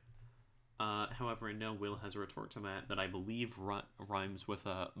 That's good. However, I know Will has a retort to that I believe rhymes with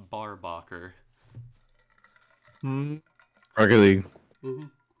a barbacher. Rocket League. Mm-hmm.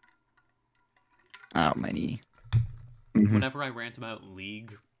 Oh, my knee. Whenever I rant about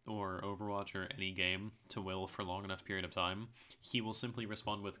League or Overwatch or any game to Will for a long enough period of time, he will simply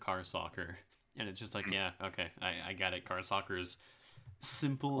respond with car soccer. And it's just like, yeah, okay, I get it. Car soccer is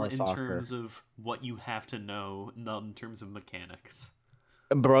simple Car in soccer. terms of what you have to know, not in terms of mechanics.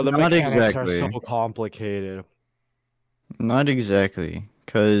 Bro, the Not mechanics exactly. are so complicated. Not exactly,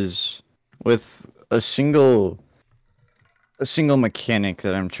 because with a single mechanic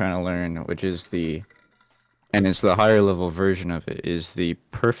that I'm trying to learn, which is and it's the higher level version of it, is the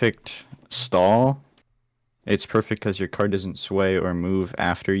perfect stall. It's perfect because your car doesn't sway or move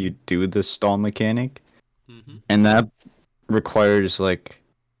after you do the stall mechanic, and that requires like,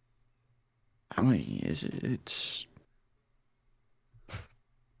 how many is it? It's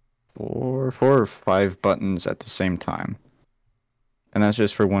four or five buttons at the same time, and that's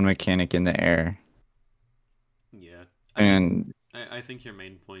just for one mechanic in the air. Yeah. And I think your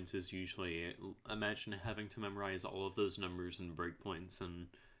main point is usually imagine having to memorize all of those numbers and breakpoints and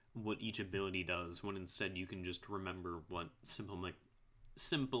what each ability does when instead you can just remember what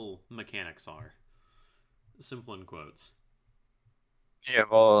simple mechanics are. Simple in quotes. yeah,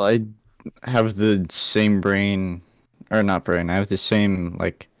 well, I have the same brain, or not brain. I have the same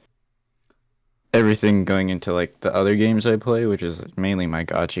like everything going into like the other games I play, which is mainly my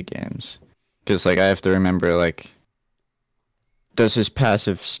gacha games, because like I have to remember like, does his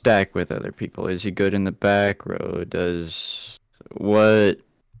passive stack with other people? Is he good in the back row? Does what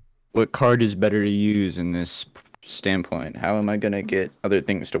card is better to use in this standpoint? How am I gonna get other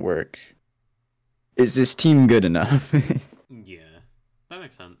things to work? Is this team good enough? Yeah, that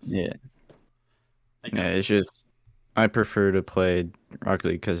makes sense. Yeah. I guess. Yeah, it's just I prefer to play Rocket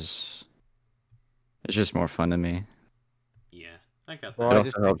League because it's just more fun to me. Yeah, I got Well, It I that.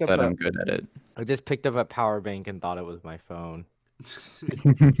 just also helps picked up that a- I'm good at it. I just picked up a power bank and thought it was my phone.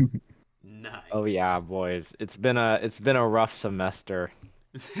 Nice. Oh yeah, boys. It's been a rough semester.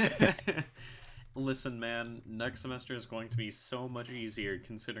 Listen, man, next semester is going to be so much easier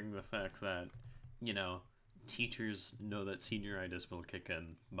considering the fact that, teachers know that senioritis will kick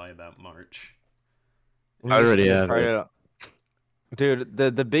in by about March. I already have Try it. to- Dude,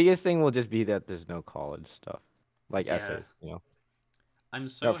 the biggest thing will just be that there's no college stuff, like Yeah. essays. I'm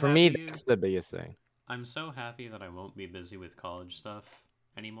so No, for happy. me, that's the biggest thing. I'm so happy that I won't be busy with college stuff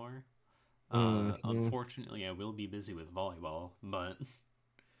anymore. Mhm. Unfortunately, I will be busy with volleyball, but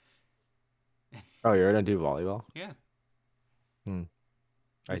Oh, you're gonna do volleyball? yeah.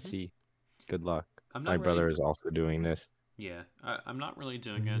 I see. Good luck. I'm My not brother really. is also doing this. Yeah, I'm not really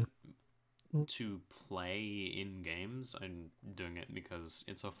doing it to play in games. I'm doing it because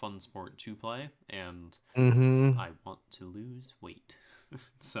it's a fun sport to play, and I want to lose weight.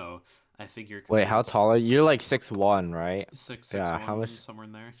 So I figure. Wait, how tall are you? You're like 6'1", right? 6'1", Yeah. How much? somewhere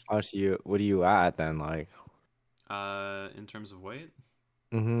in there. How much what are you at then? Like. In terms of weight,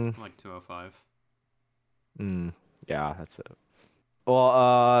 like 205. Yeah, that's it.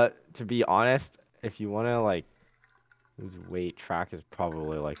 Well, to be honest, if you wanna like lose weight, track is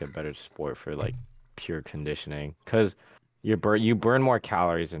probably like a better sport for like pure conditioning, cause you burn more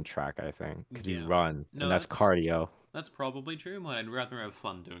calories in track, I think, cause you run, No, and that's cardio. That's probably true, but I'd rather have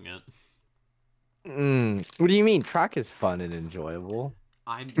fun doing it. What do you mean? Track is fun and enjoyable.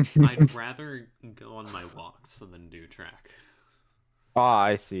 I'd rather go on my walks than do track. Oh,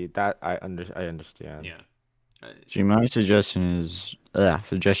 I see. That I understand. Yeah. See, my suggestion is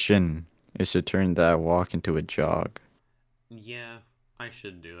to turn that walk into a jog. Yeah, I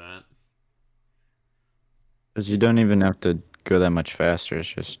should do that. Because you don't even have to go that much faster. It's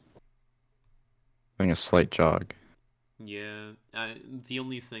just doing a slight jog. Yeah, the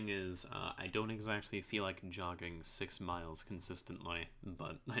only thing is, I don't exactly feel like jogging 6 miles consistently,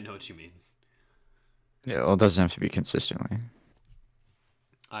 but I know what you mean. Yeah, well, it doesn't have to be consistently.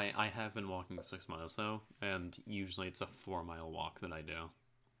 I have been walking 6 miles though, and usually it's a 4 mile walk that I do.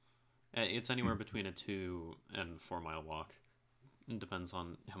 It's anywhere between a 2 and 4 mile walk. It depends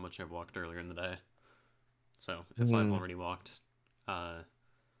on how much I've walked earlier in the day. So if I've Hmm. already walked,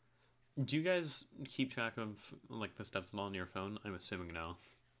 do you guys keep track of like the steps on your phone? I'm assuming no.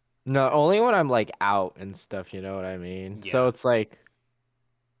 No, only when I'm like out and stuff, you know what I mean? So Yeah, it's like,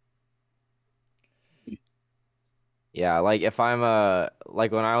 yeah, like if I'm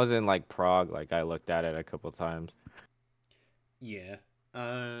like when I was in like Prague, like I looked at it a couple times. yeah.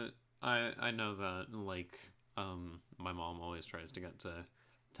 Uh, I know that like my mom always tries to get to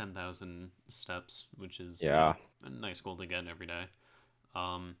 10,000 steps, which is Yeah. a nice goal to get every day.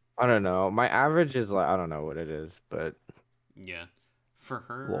 Um, I don't know. My average is like I don't know what it is, but yeah. For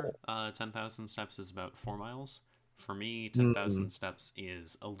her, well, 10,000 steps is about 4 miles. For me, mm, 10,000 steps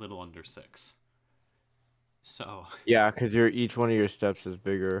is a little under 6. So, yeah, because your each one of your steps is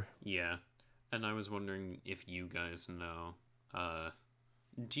bigger. yeah. And I was wondering if you guys know, uh,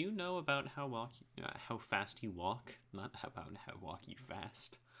 do you know about how fast you walk? Not about how walk you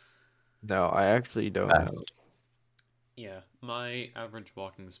fast. No, I actually don't know. Fast. Yeah, my average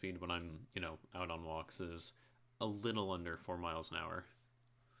walking speed when I'm, out on walks is a little under 4 miles an hour.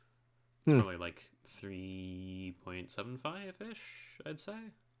 It's Hmm. probably like 3.75 ish, I'd say.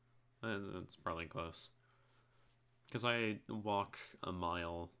 It's probably close. Because I walk a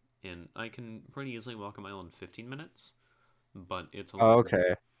mile I can pretty easily walk a mile in 15 minutes, but it's a Oh, little,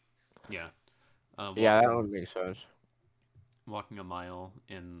 okay. yeah. Yeah, that Walking would make sense. a mile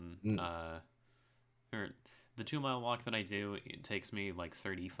in Mm, or the 2 mile walk that I do, it takes me like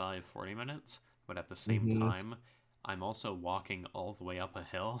 35, 40 minutes, but at the same hmm. time, I'm also walking all the way up a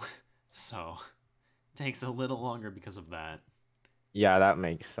hill, so it takes a little longer because of that. Yeah, that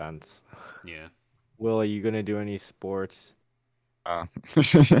makes sense. Yeah, Will, are you gonna do any sports? Uh,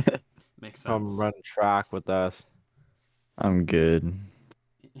 makes Come sense. run track with us. I'm good.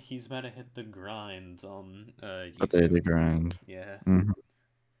 He's about to hit the grind on But they YouTube. the grind. Yeah, Mm-hmm.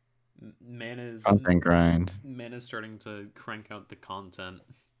 man is Content grind. man is starting to crank out the content.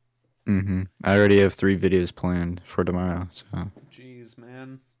 Mm-hmm. I already have 3 videos planned for tomorrow, so. Jeez,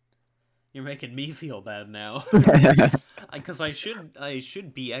 man, you're making me feel bad now. Because I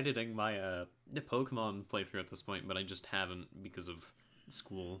should be editing my the Pokemon playthrough at this point, but I just haven't because of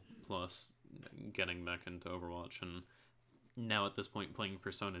school plus getting back into Overwatch, and now at this point playing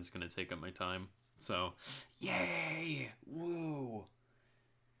Persona is gonna take up my time. So, yay, woo!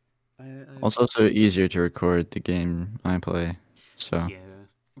 It's also easier to record the game I play, so. Yeah.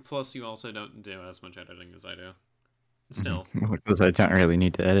 Plus, you also don't do as much editing as I do. Still, Because I don't really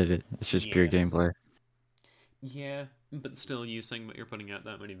need to edit it. It's just pure yeah, gameplay. yeah, but still, you saying that you're putting out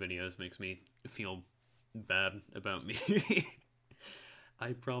that many videos makes me feel bad about me.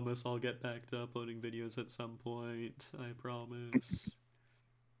 I promise I'll get back to uploading videos at some point. I promise.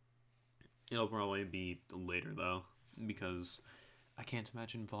 It'll probably be later though, because I can't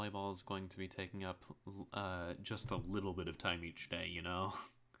imagine volleyball is going to be taking up just a little bit of time each day, you know?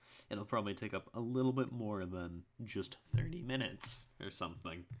 It'll probably take up a little bit more than just 30 minutes or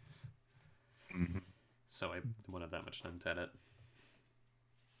something. Mhm. So I won't have that much time to edit.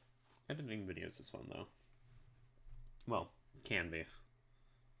 Editing videos is fun though. Well, can be.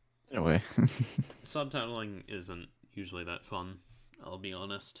 Anyway. Subtitling isn't usually that fun, I'll be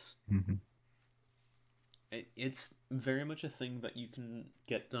honest. Mhm. It's very much a thing that you can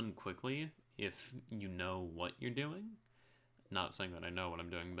get done quickly if you know what you're doing. Not saying that I know what I'm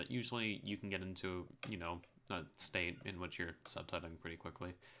doing, but usually you can get into, a state in which you're subtitling pretty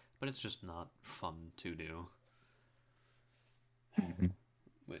quickly. But it's just not fun to do, Mhm.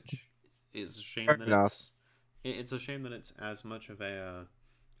 which is a shame Fair that enough. it's a shame that it's as much of a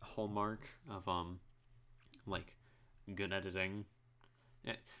hallmark of like good editing.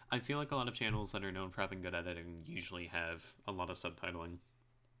 Eh, I feel like a lot of channels that are known for having good editing usually have a lot of subtitling.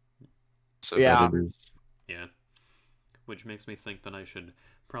 Of Yeah. editors. Yeah, which makes me think that I should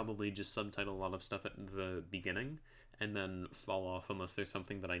probably just subtitle a lot of stuff at the beginning and then fall off unless there's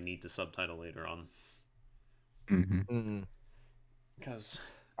something that I need to subtitle later on. Mhm. Mm, Because,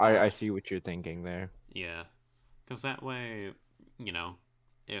 I see what you're thinking there. yeah, because that way, you know,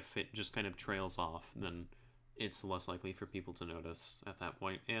 if it just kind of trails off, then it's less likely for people to notice at that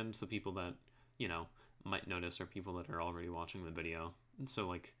point. And the people that, you know, might notice are people that are already watching the video. So,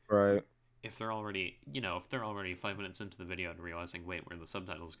 like, Right. if they're already, if they're already 5 minutes into the video and realizing, wait, where the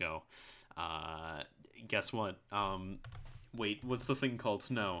subtitles go, guess what? Wait, what's the thing called?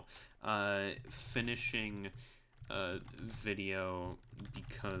 No, finishing a video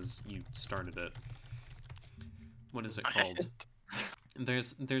because you started it. What is it called?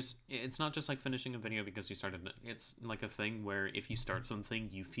 There's it's not just like finishing a video because you started it. It's like a thing where if you start something,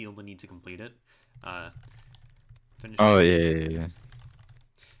 you feel the need to complete it. Finishing... Oh yeah.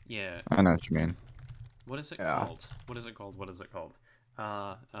 Yeah. I know what you mean. What is it Yeah. called? What is it called?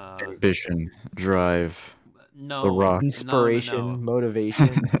 Ambition, drive, No. The Rock. Inspiration, motivation.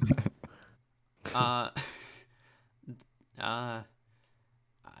 Uh, I,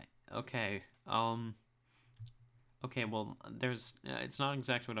 okay. Okay, well, there's, it's not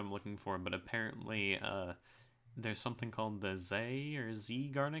exactly what I'm looking for, but apparently, there's something called the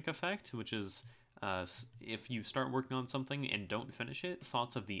Z-Garnick effect, which is, if you start working on something and don't finish it,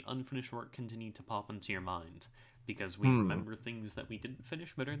 thoughts of the unfinished work continue to pop into your mind, because we remember things that we didn't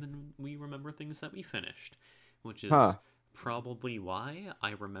finish better than we remember things that we finished, which is probably why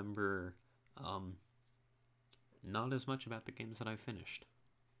I remember, not as much about the games that I finished.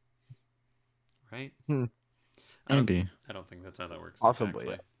 Right? Maybe. I don't think that's how that works. Possibly,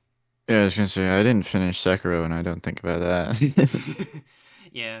 exactly. Yeah, I was gonna say I didn't finish Sekiro, and I don't think about that.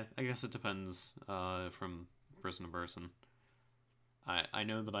 Yeah, I guess it depends from person to person. I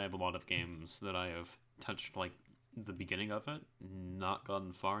know that I have a lot of games that I have touched like the beginning of it, not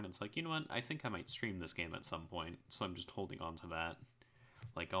gotten far, and it's like, you know what, I think I might stream this game at some point, so I'm just holding on to that.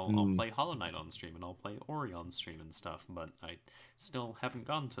 Like, I'll play Hollow Knight on stream, and I'll play Ori on stream and stuff, but I still haven't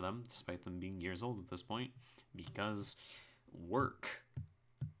gotten to them, despite them being years old at this point, because work,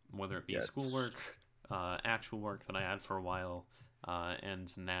 whether it be schoolwork, actual work that I had for a while,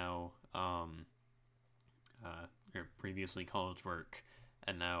 and now, or previously college work,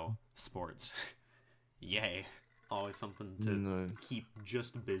 and now sports. Yay. Always something to keep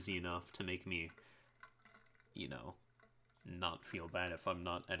just busy enough to make me, not feel bad if I'm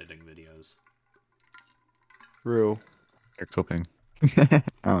not editing videos. True. You're coping. I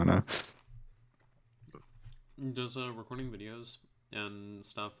don't know. Does recording videos and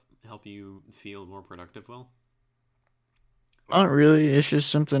stuff help you feel more productive, Will? Not really. It's just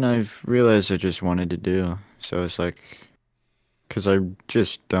something I've realized I just wanted to do. So it's like, because I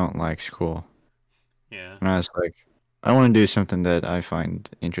just don't like school. Yeah. And I was like, I want to do something that I find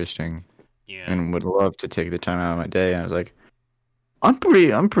interesting. Yeah. And would love to take the time out of my day. And I was like, I'm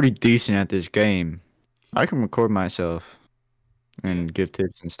pretty decent at this game. I can record myself and give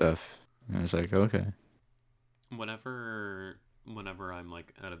tips and stuff. And I was like, okay. Whenever I'm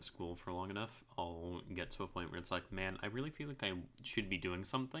like out of school for long enough, I'll get to a point where it's like, man, I really feel like I should be doing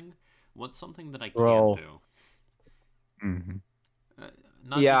something. What's something that I can do? Mm-hmm.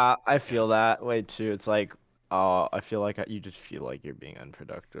 Yeah, I feel that way too. It's like, I feel like you just feel like you're being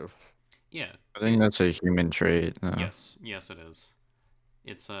unproductive. Yeah. I think that's a human trait. Yes, it is.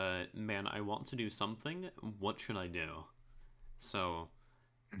 It's man, I want to do something. What should I do? So,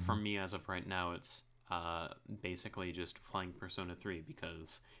 for me, as of right now, it's basically just playing Persona 3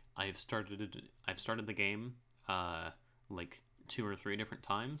 because I've started the game like 2 or 3 different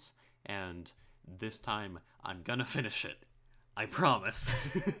times, and this time I'm gonna finish it. I promise.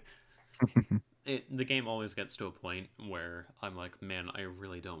 The game always gets to a point where I'm like, man, I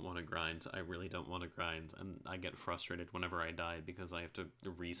really don't want to grind. And I get frustrated whenever I die because I have to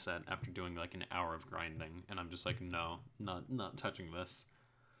reset after doing like an hour of grinding, and I'm just like, no, not touching this.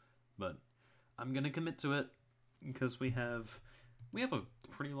 But I'm gonna commit to it because we have a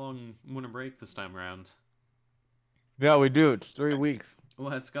pretty long winter break this time around. Yeah, we do. It's 3 weeks.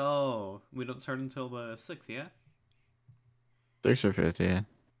 Let's go. We don't start until the 6th, yeah? 6th or 5th, yeah.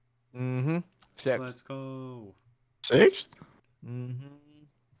 Mm-hmm. 6th. Let's go. 6th? Mm-hmm.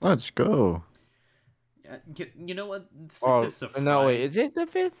 Let's go. You know what? The 6th is a Friday. No, wait, is it the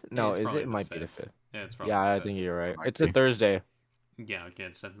 5th? No, Yeah, it might be the 5th. Yeah, it's probably Yeah, the I 5th. think you're right. It's a Thursday. Yeah, okay,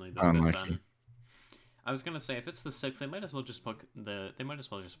 it's definitely the 5th Unlucky. then. I was gonna say if it's the 6th, they might as well just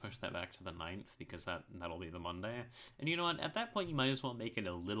push that back to the 9th because that'll be the Monday. And you know what? At that point, you might as well make it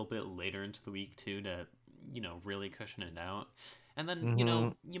a little bit later into the week too to, really cushion it out. And then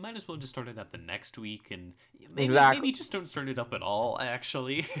you might as well just start it up the next week, and maybe just don't start it up at all.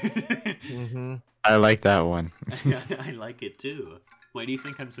 Actually, I like that one. I like it too. Why do you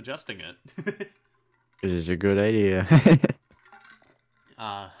think I'm suggesting it? This is a good idea.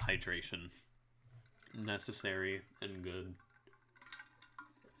 Hydration. Necessary and good.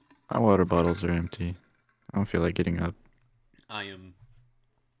 My water bottles are empty. I don't feel like getting up. I am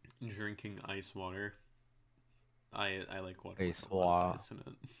drinking ice water. I like water Ice with a lot of water. ice in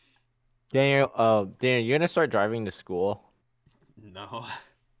it. Daniel, you're gonna start driving to school? No.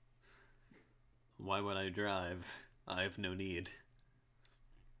 Why would I drive? I have no need.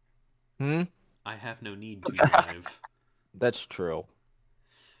 Hmm? I have no need to drive. That's true.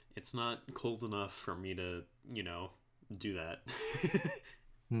 It's not cold enough for me to, do that.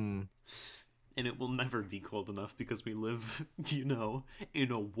 Hmm. And it will never be cold enough because we live, in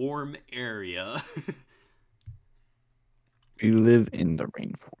a warm area. You live in the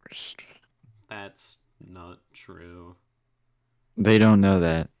rainforest. That's not true. They don't know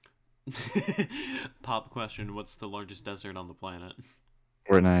that. Pop question, what's the largest desert on the planet?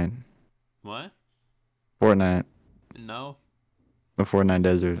 Fortnite. What? Fortnite. No. The Fortnite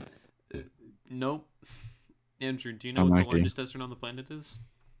desert. Nope. Andrew, do you know I'm what the lucky. largest desert on the planet is?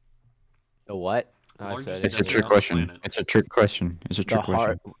 The what? The I largest said It's a desert trick on the question. planet. It's a trick question. It's a the trick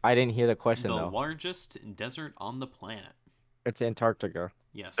heart. question. I didn't hear the question The though. largest desert on the planet. It's Antarctica.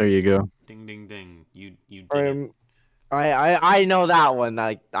 Yes. There you go. Ding ding ding. You did it. I know that one.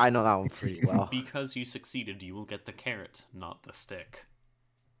 Like I know that one pretty well. Because you succeeded, you will get the carrot, not the stick.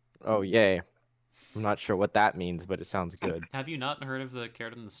 Oh yay! I'm not sure what that means, but it sounds good. Have you not heard of the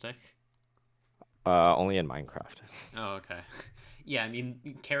carrot and the stick? Only in Minecraft. Oh, okay. Yeah, I mean, I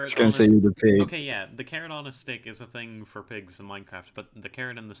was carrot gonna on say a... you're the pig. Okay, yeah, the carrot on a stick is a thing for pigs in Minecraft, but the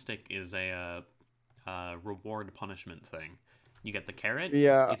carrot and the stick is a reward punishment thing. You get the carrot,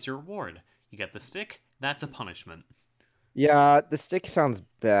 Yeah. it's your reward. You get the stick, that's a punishment. Yeah, the stick sounds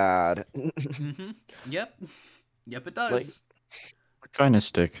bad. Mm-hmm. Yep. Yep, it does. Like- What kind of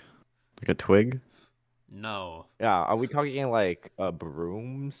stick? Like a twig? No. Yeah, are we talking like a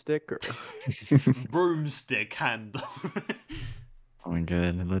broomstick or? Broomstick handle. Oh my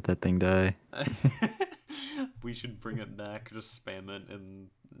god, let that thing die. We should bring it back, just spam it in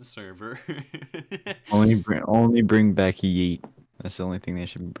the server. Only bring back Yeet. That's the only thing that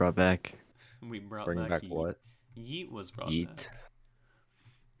should be brought back. We brought Bring back Yeet. what? Yeet was brought Yeet. back.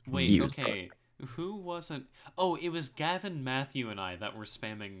 Wait, Yeet was okay. Who wasn't? Oh, it was Gavin, Matthew, and I that were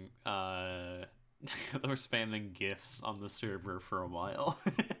spamming. That were spamming gifs on the server for a while.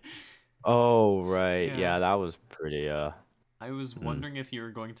 Oh right, Yeah. yeah, that was pretty. I was wondering if you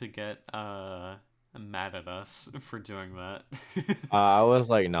were going to get mad at us for doing that. I was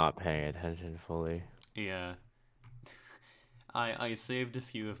like not paying attention fully. Yeah. I saved a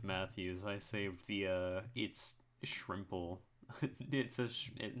few of Matthew's. I saved the it's shrimple. It's as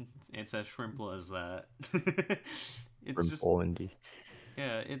shrimple as that. It's just Simple indeed.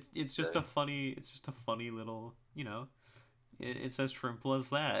 yeah. It's just a funny little It's as shrimple as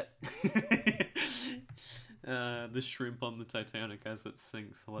that. The shrimp on the Titanic as it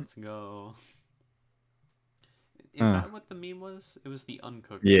sinks. Let's go. Is that what the meme was? It was the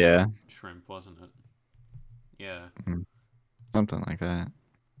uncooked Yeah. shrimp, wasn't it? Yeah. Something like that.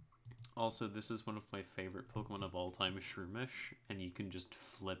 Also, this is one of my favorite Pokemon of all time, Shroomish, and you can just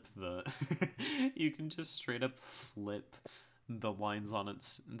flip the... you can just straight up flip the lines on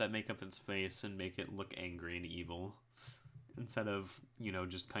its that make up its face and make it look angry and evil, instead of,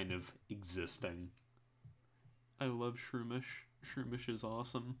 just kind of existing. I love Shroomish. Shroomish is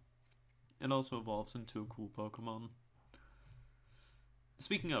awesome. It also evolves into a cool Pokemon.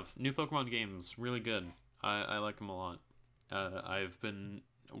 Speaking of, new Pokemon games, really good. I like them a lot. I've been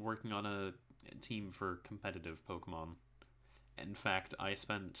working on a team for competitive Pokemon. In fact, I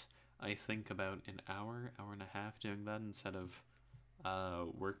spent, I think, about an hour and a half doing that instead of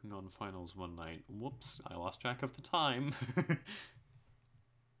working on finals one night. Whoops, I lost track of the time.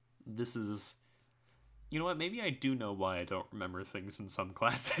 This is... You know what, maybe I do know why I don't remember things in some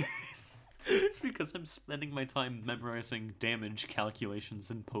classes. It's because I'm spending my time memorizing damage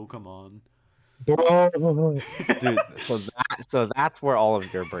calculations in Pokemon. Dude, so that's where all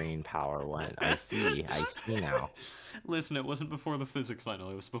of your brain power went. I see now. Listen, it wasn't before the physics final,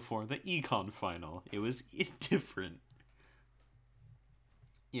 it was before the econ final. It was different.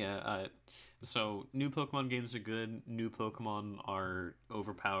 Yeah, so new Pokemon games are good, new Pokemon are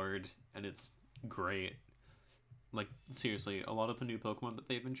overpowered, and it's great. Like, seriously, a lot of the new Pokemon that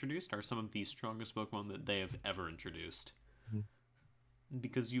they've introduced are some of the strongest Pokemon that they have ever introduced.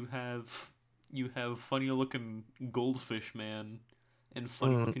 Because you have funny looking Goldfish Man and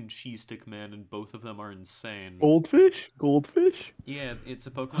funny looking Cheese Stick Man, and both of them are insane. Goldfish? Yeah, it's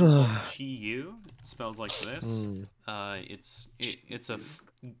a Pokemon called Chi-Yu, spelled like this. Mm. It's a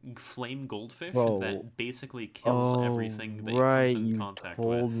flame goldfish Whoa. that basically kills everything that it right, comes in you contact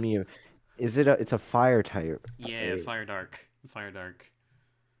told with. me. Is it it's a fire type? Yeah, right? Fire Dark.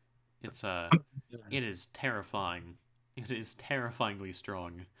 It's it is terrifying. It is terrifyingly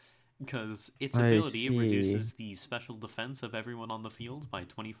strong. because its I ability see. reduces the special defense of everyone on the field by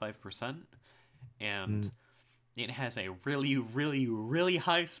 25%, and it has a really, really, really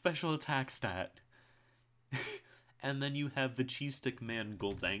high special attack stat. And then you have the Cheese Stick Man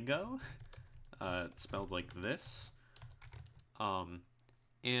Goldango, it's spelled like this,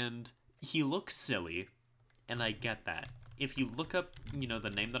 and he looks silly, and I get that. If you look up, the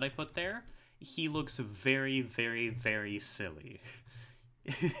name that I put there, he looks very, very, very silly.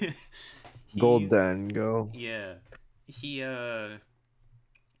 Golden go. Yeah. He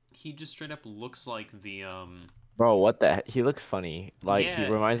just straight up looks like the Bro, what the heck? He looks funny. Like he Yeah.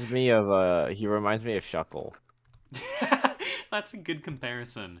 reminds me of Shuckle. That's a good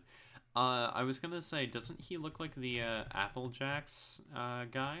comparison. I was gonna say, doesn't he look like the Applejacks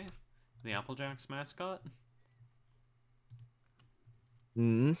guy? The Applejacks mascot?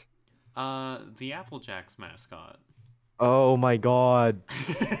 Hmm. The Applejacks mascot. Oh my god.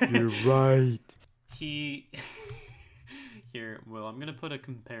 You're right. He Here, well, I'm gonna put a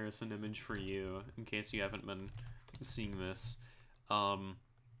comparison image for you in case you haven't been seeing this. Oh,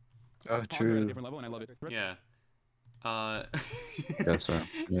 Pawns are at a true. different level, and I love it. Yeah. Guess so.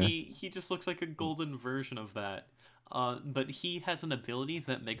 Yeah. He just looks like a golden version of that. But he has an ability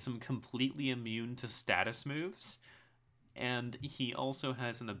that makes him completely immune to status moves, and he also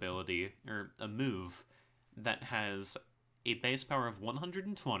has an ability, or a move, that has a base power of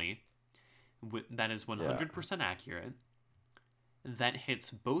 120, that is 100% accurate, that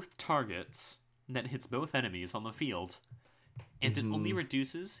hits both targets, that hits both enemies on the field, and it only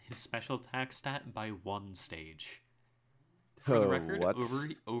reduces his special attack stat by 1 stage. For the record, what?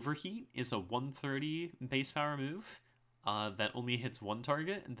 Overheat is a 130 base power move that only hits 1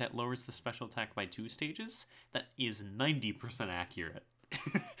 target, and that lowers the special attack by 2 stages. That is 90% accurate.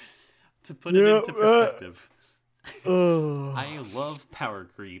 To put it into perspective, I love power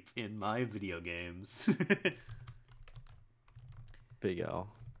creep in my video games. Big L.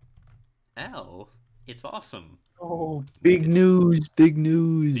 L, it's awesome. Oh, big news! Big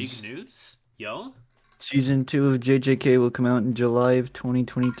news! Big news? Yo? Season 2 of JJK will come out in July of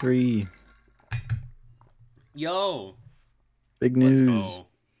 2023. Yo! Big Let's news. go.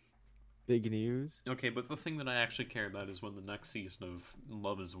 Big news. Okay, but the thing that I actually care about is when the next season of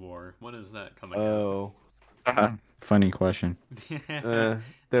Love is War. When is that coming out? Oh. Funny question.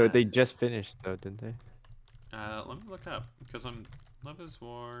 They just finished though, didn't they? Let me look up, because Love is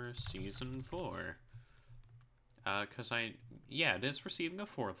War Season 4. It is receiving a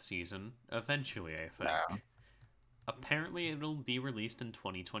 4th season, eventually, I think. Wow. Apparently it'll be released in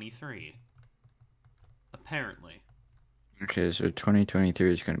 2023. Apparently. Okay, so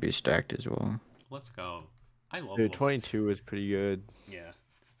 2023 is going to be stacked as well. Let's go. I love Dude, Love. 22 was pretty good. Yeah.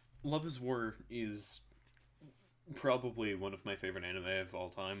 Love is War is probably one of my favorite anime of all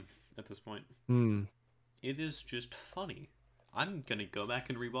time at this point. It is just funny. I'm gonna go back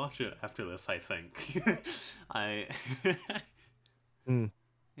and rewatch it after this, I think.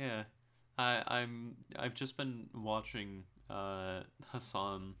 Yeah. I've just been watching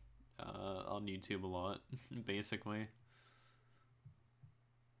Hassan on YouTube a lot, basically.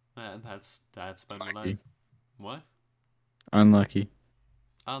 That's been what Lucky. What? Unlucky.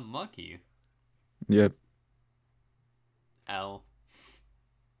 Unlucky. Yep. L.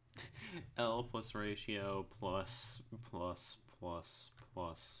 L plus ratio plus.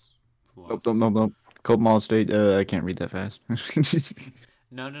 Nope. Copenhagen State. I can't read that fast.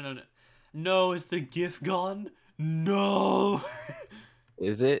 No. No, is the GIF gone? No.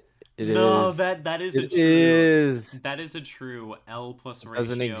 Is it? It no, is. that is a It true. is. That is a true L plus ratio.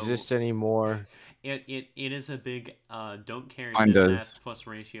 Doesn't exist anymore. It is a big don't care Mine didn't does. ask plus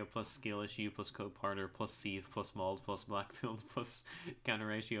ratio plus skill issue plus coparter plus seeth plus mauled plus blackfield plus counter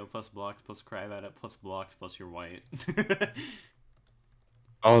ratio plus blocked plus cry about it plus blocked plus you're white.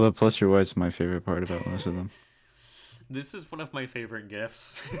 Oh, the plus your white's my favorite part about most of them. This is one of my favorite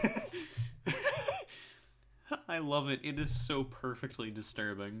gifs. I love it. It is so perfectly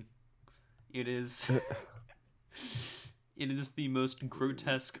disturbing. It is. It is the most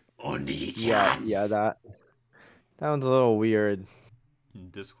grotesque Oni-chan. Yeah, that one's a little weird.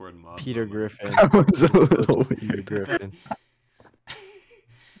 Discord mod. Peter moment. Griffin. That one's a little Peter weird. Griffin.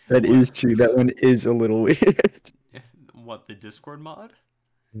 That is true. That one is a little weird. What, the Discord mod?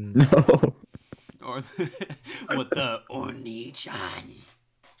 No. Or what, the Oni-chan?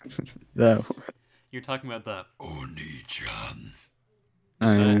 No. You're talking about the Oni-chan.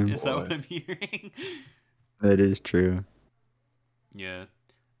 I am. Is that what I'm hearing? That is true. Yeah.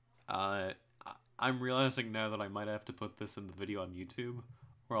 I'm realizing now that I might have to put this in the video on YouTube,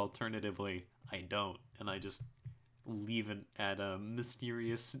 or alternatively, I don't, and I just leave it at a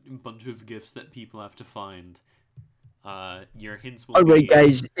mysterious bunch of gifts that people have to find. Your hints will Alright, be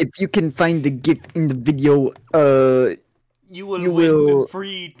guys, if you can find the gift in the video, you will you win will-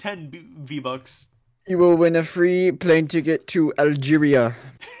 free 10 V-Bucks. you will win a free plane ticket to Algeria.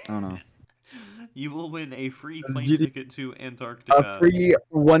 Oh no. You will win a free plane Algeria. ticket to Antarctica. A free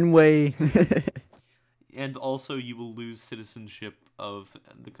one-way. And also you will lose citizenship of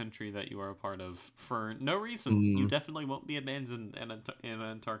the country that you are a part of for no reason. You definitely won't be abandoned in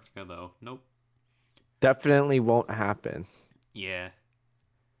Antarctica, though. Nope. Definitely won't happen. Yeah.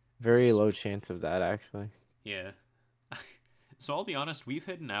 Very low chance of that, actually. Yeah. So I'll be honest, we've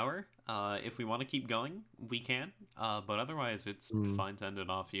hit an hour. If we want to keep going, we can. But otherwise, it's fine to end it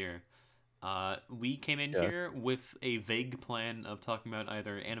off here. We came in Yes. here with a vague plan of talking about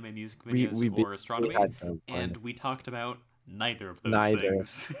either anime music We- videos we or basically astronomy, had no plan. and we talked about neither of those Neither.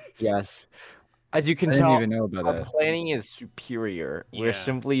 things. Yes. As you can I didn't tell, even know about our that. planning is superior. We're Yeah.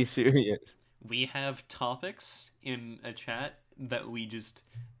 simply serious. We have topics in a chat that we just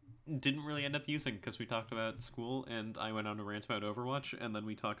didn't really end up using because we talked about school and I went on a rant about Overwatch, and then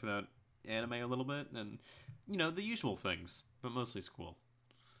we talked about anime a little bit and, the usual things, but mostly school.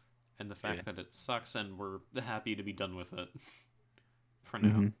 And the fact that it sucks and we're happy to be done with it. For now.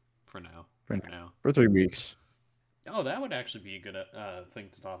 Mhm. For now. For For now. For 3 weeks. Oh, that would actually be a good thing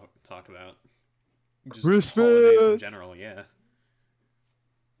to talk about. Just Christmas! holidays in general, yeah.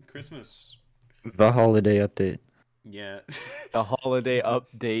 Christmas. The holiday update. Yeah. The holiday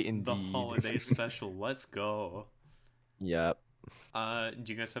update, indeed. The holiday special. Let's go. Yep. Do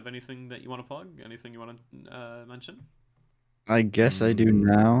you guys have anything that you want to plug? Anything you want to mention? I guess I do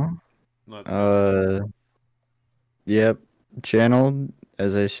now. Let's go. Yep. Channel,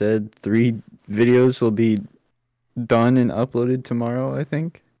 as I said, 3 videos will be done and uploaded tomorrow, I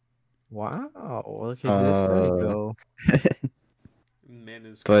think. Wow. Look at this guy go. Man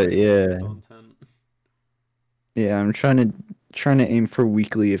is but creating yeah. content. Yeah, I'm trying to aim for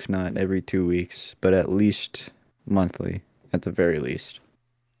weekly, if not every 2 weeks, but at least monthly, at the very least.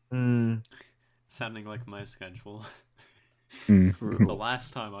 Sounding like my schedule. Mm. The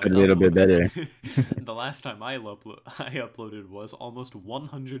last time I A little bit better. The last time I uploaded was almost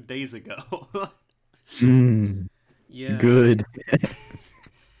 100 days ago. Mm. Yeah. Good.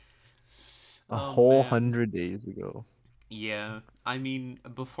 A Oh, whole man. 100 days ago. Yeah, I mean,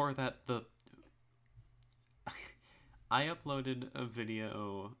 before that, I uploaded a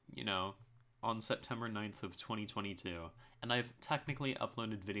video, on September 9th of 2022, and I've technically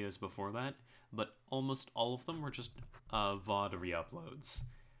uploaded videos before that, but almost all of them were just VOD re-uploads,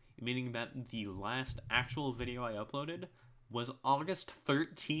 meaning that the last actual video I uploaded was August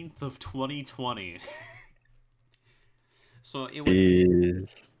 13th of 2020. So it was...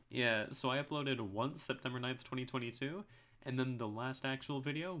 Jeez. Yeah, so I uploaded once September 9th, 2022, and then the last actual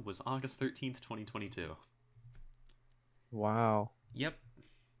video was August 13th, 2022. Wow. Yep.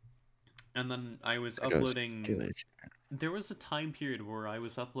 And then I was Goes uploading... speculation. There was a time period where I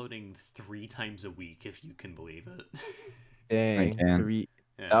was uploading 3 times a week, if you can believe it. Dang. can. 3.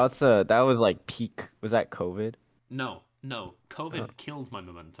 Yeah. That was like peak. Was that COVID? No. COVID killed my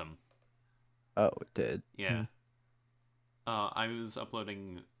momentum. Oh, it did. Yeah. I was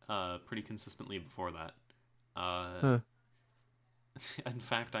uploading pretty consistently before that. In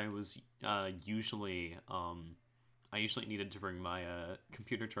fact, I was usually I usually needed to bring my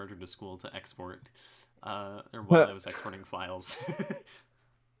computer charger to school to export or while I was exporting files.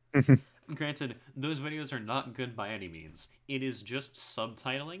 Granted, those videos are not good by any means. It is just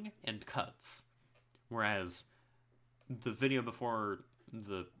subtitling and cuts. Whereas the video before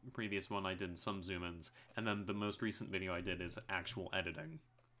the previous one, I did some zoom-ins, and then the most recent video I did is actual editing.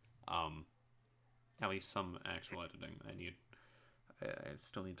 At least some actual editing. I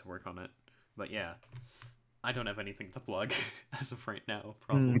still need to work on it. But yeah, I don't have anything to plug as of right now,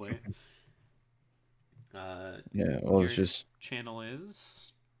 probably. Yeah, well, it's your just channel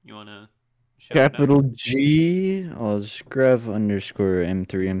is... You want to shout it out? capital G, Screv underscore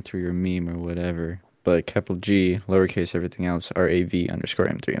M3M3 or meme or whatever. But capital G, lowercase everything else, RAV underscore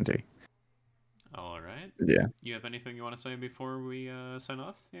M3M3. All right. Yeah. You have anything you want to say before we sign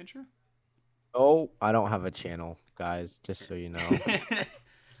off, Andrew? Oh, I don't have a channel, guys, just so you know.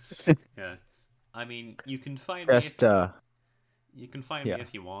 Yeah. I mean, you can find me Just you can find me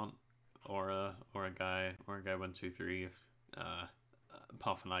if you want, or a guy 123,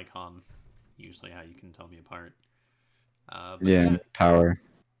 Puff and Icon, usually how you can tell me apart. But Yeah, power.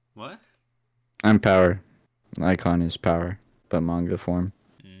 What? I'm power. Icon is power, but manga form.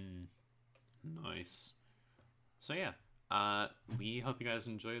 Nice. So yeah, we hope you guys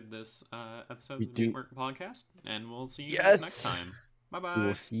enjoyed this episode We of the do. Neetwork Podcast, and we'll see you guys next Yes. time. Bye We will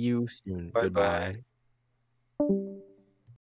bye. see you soon. Bye-bye. Goodbye.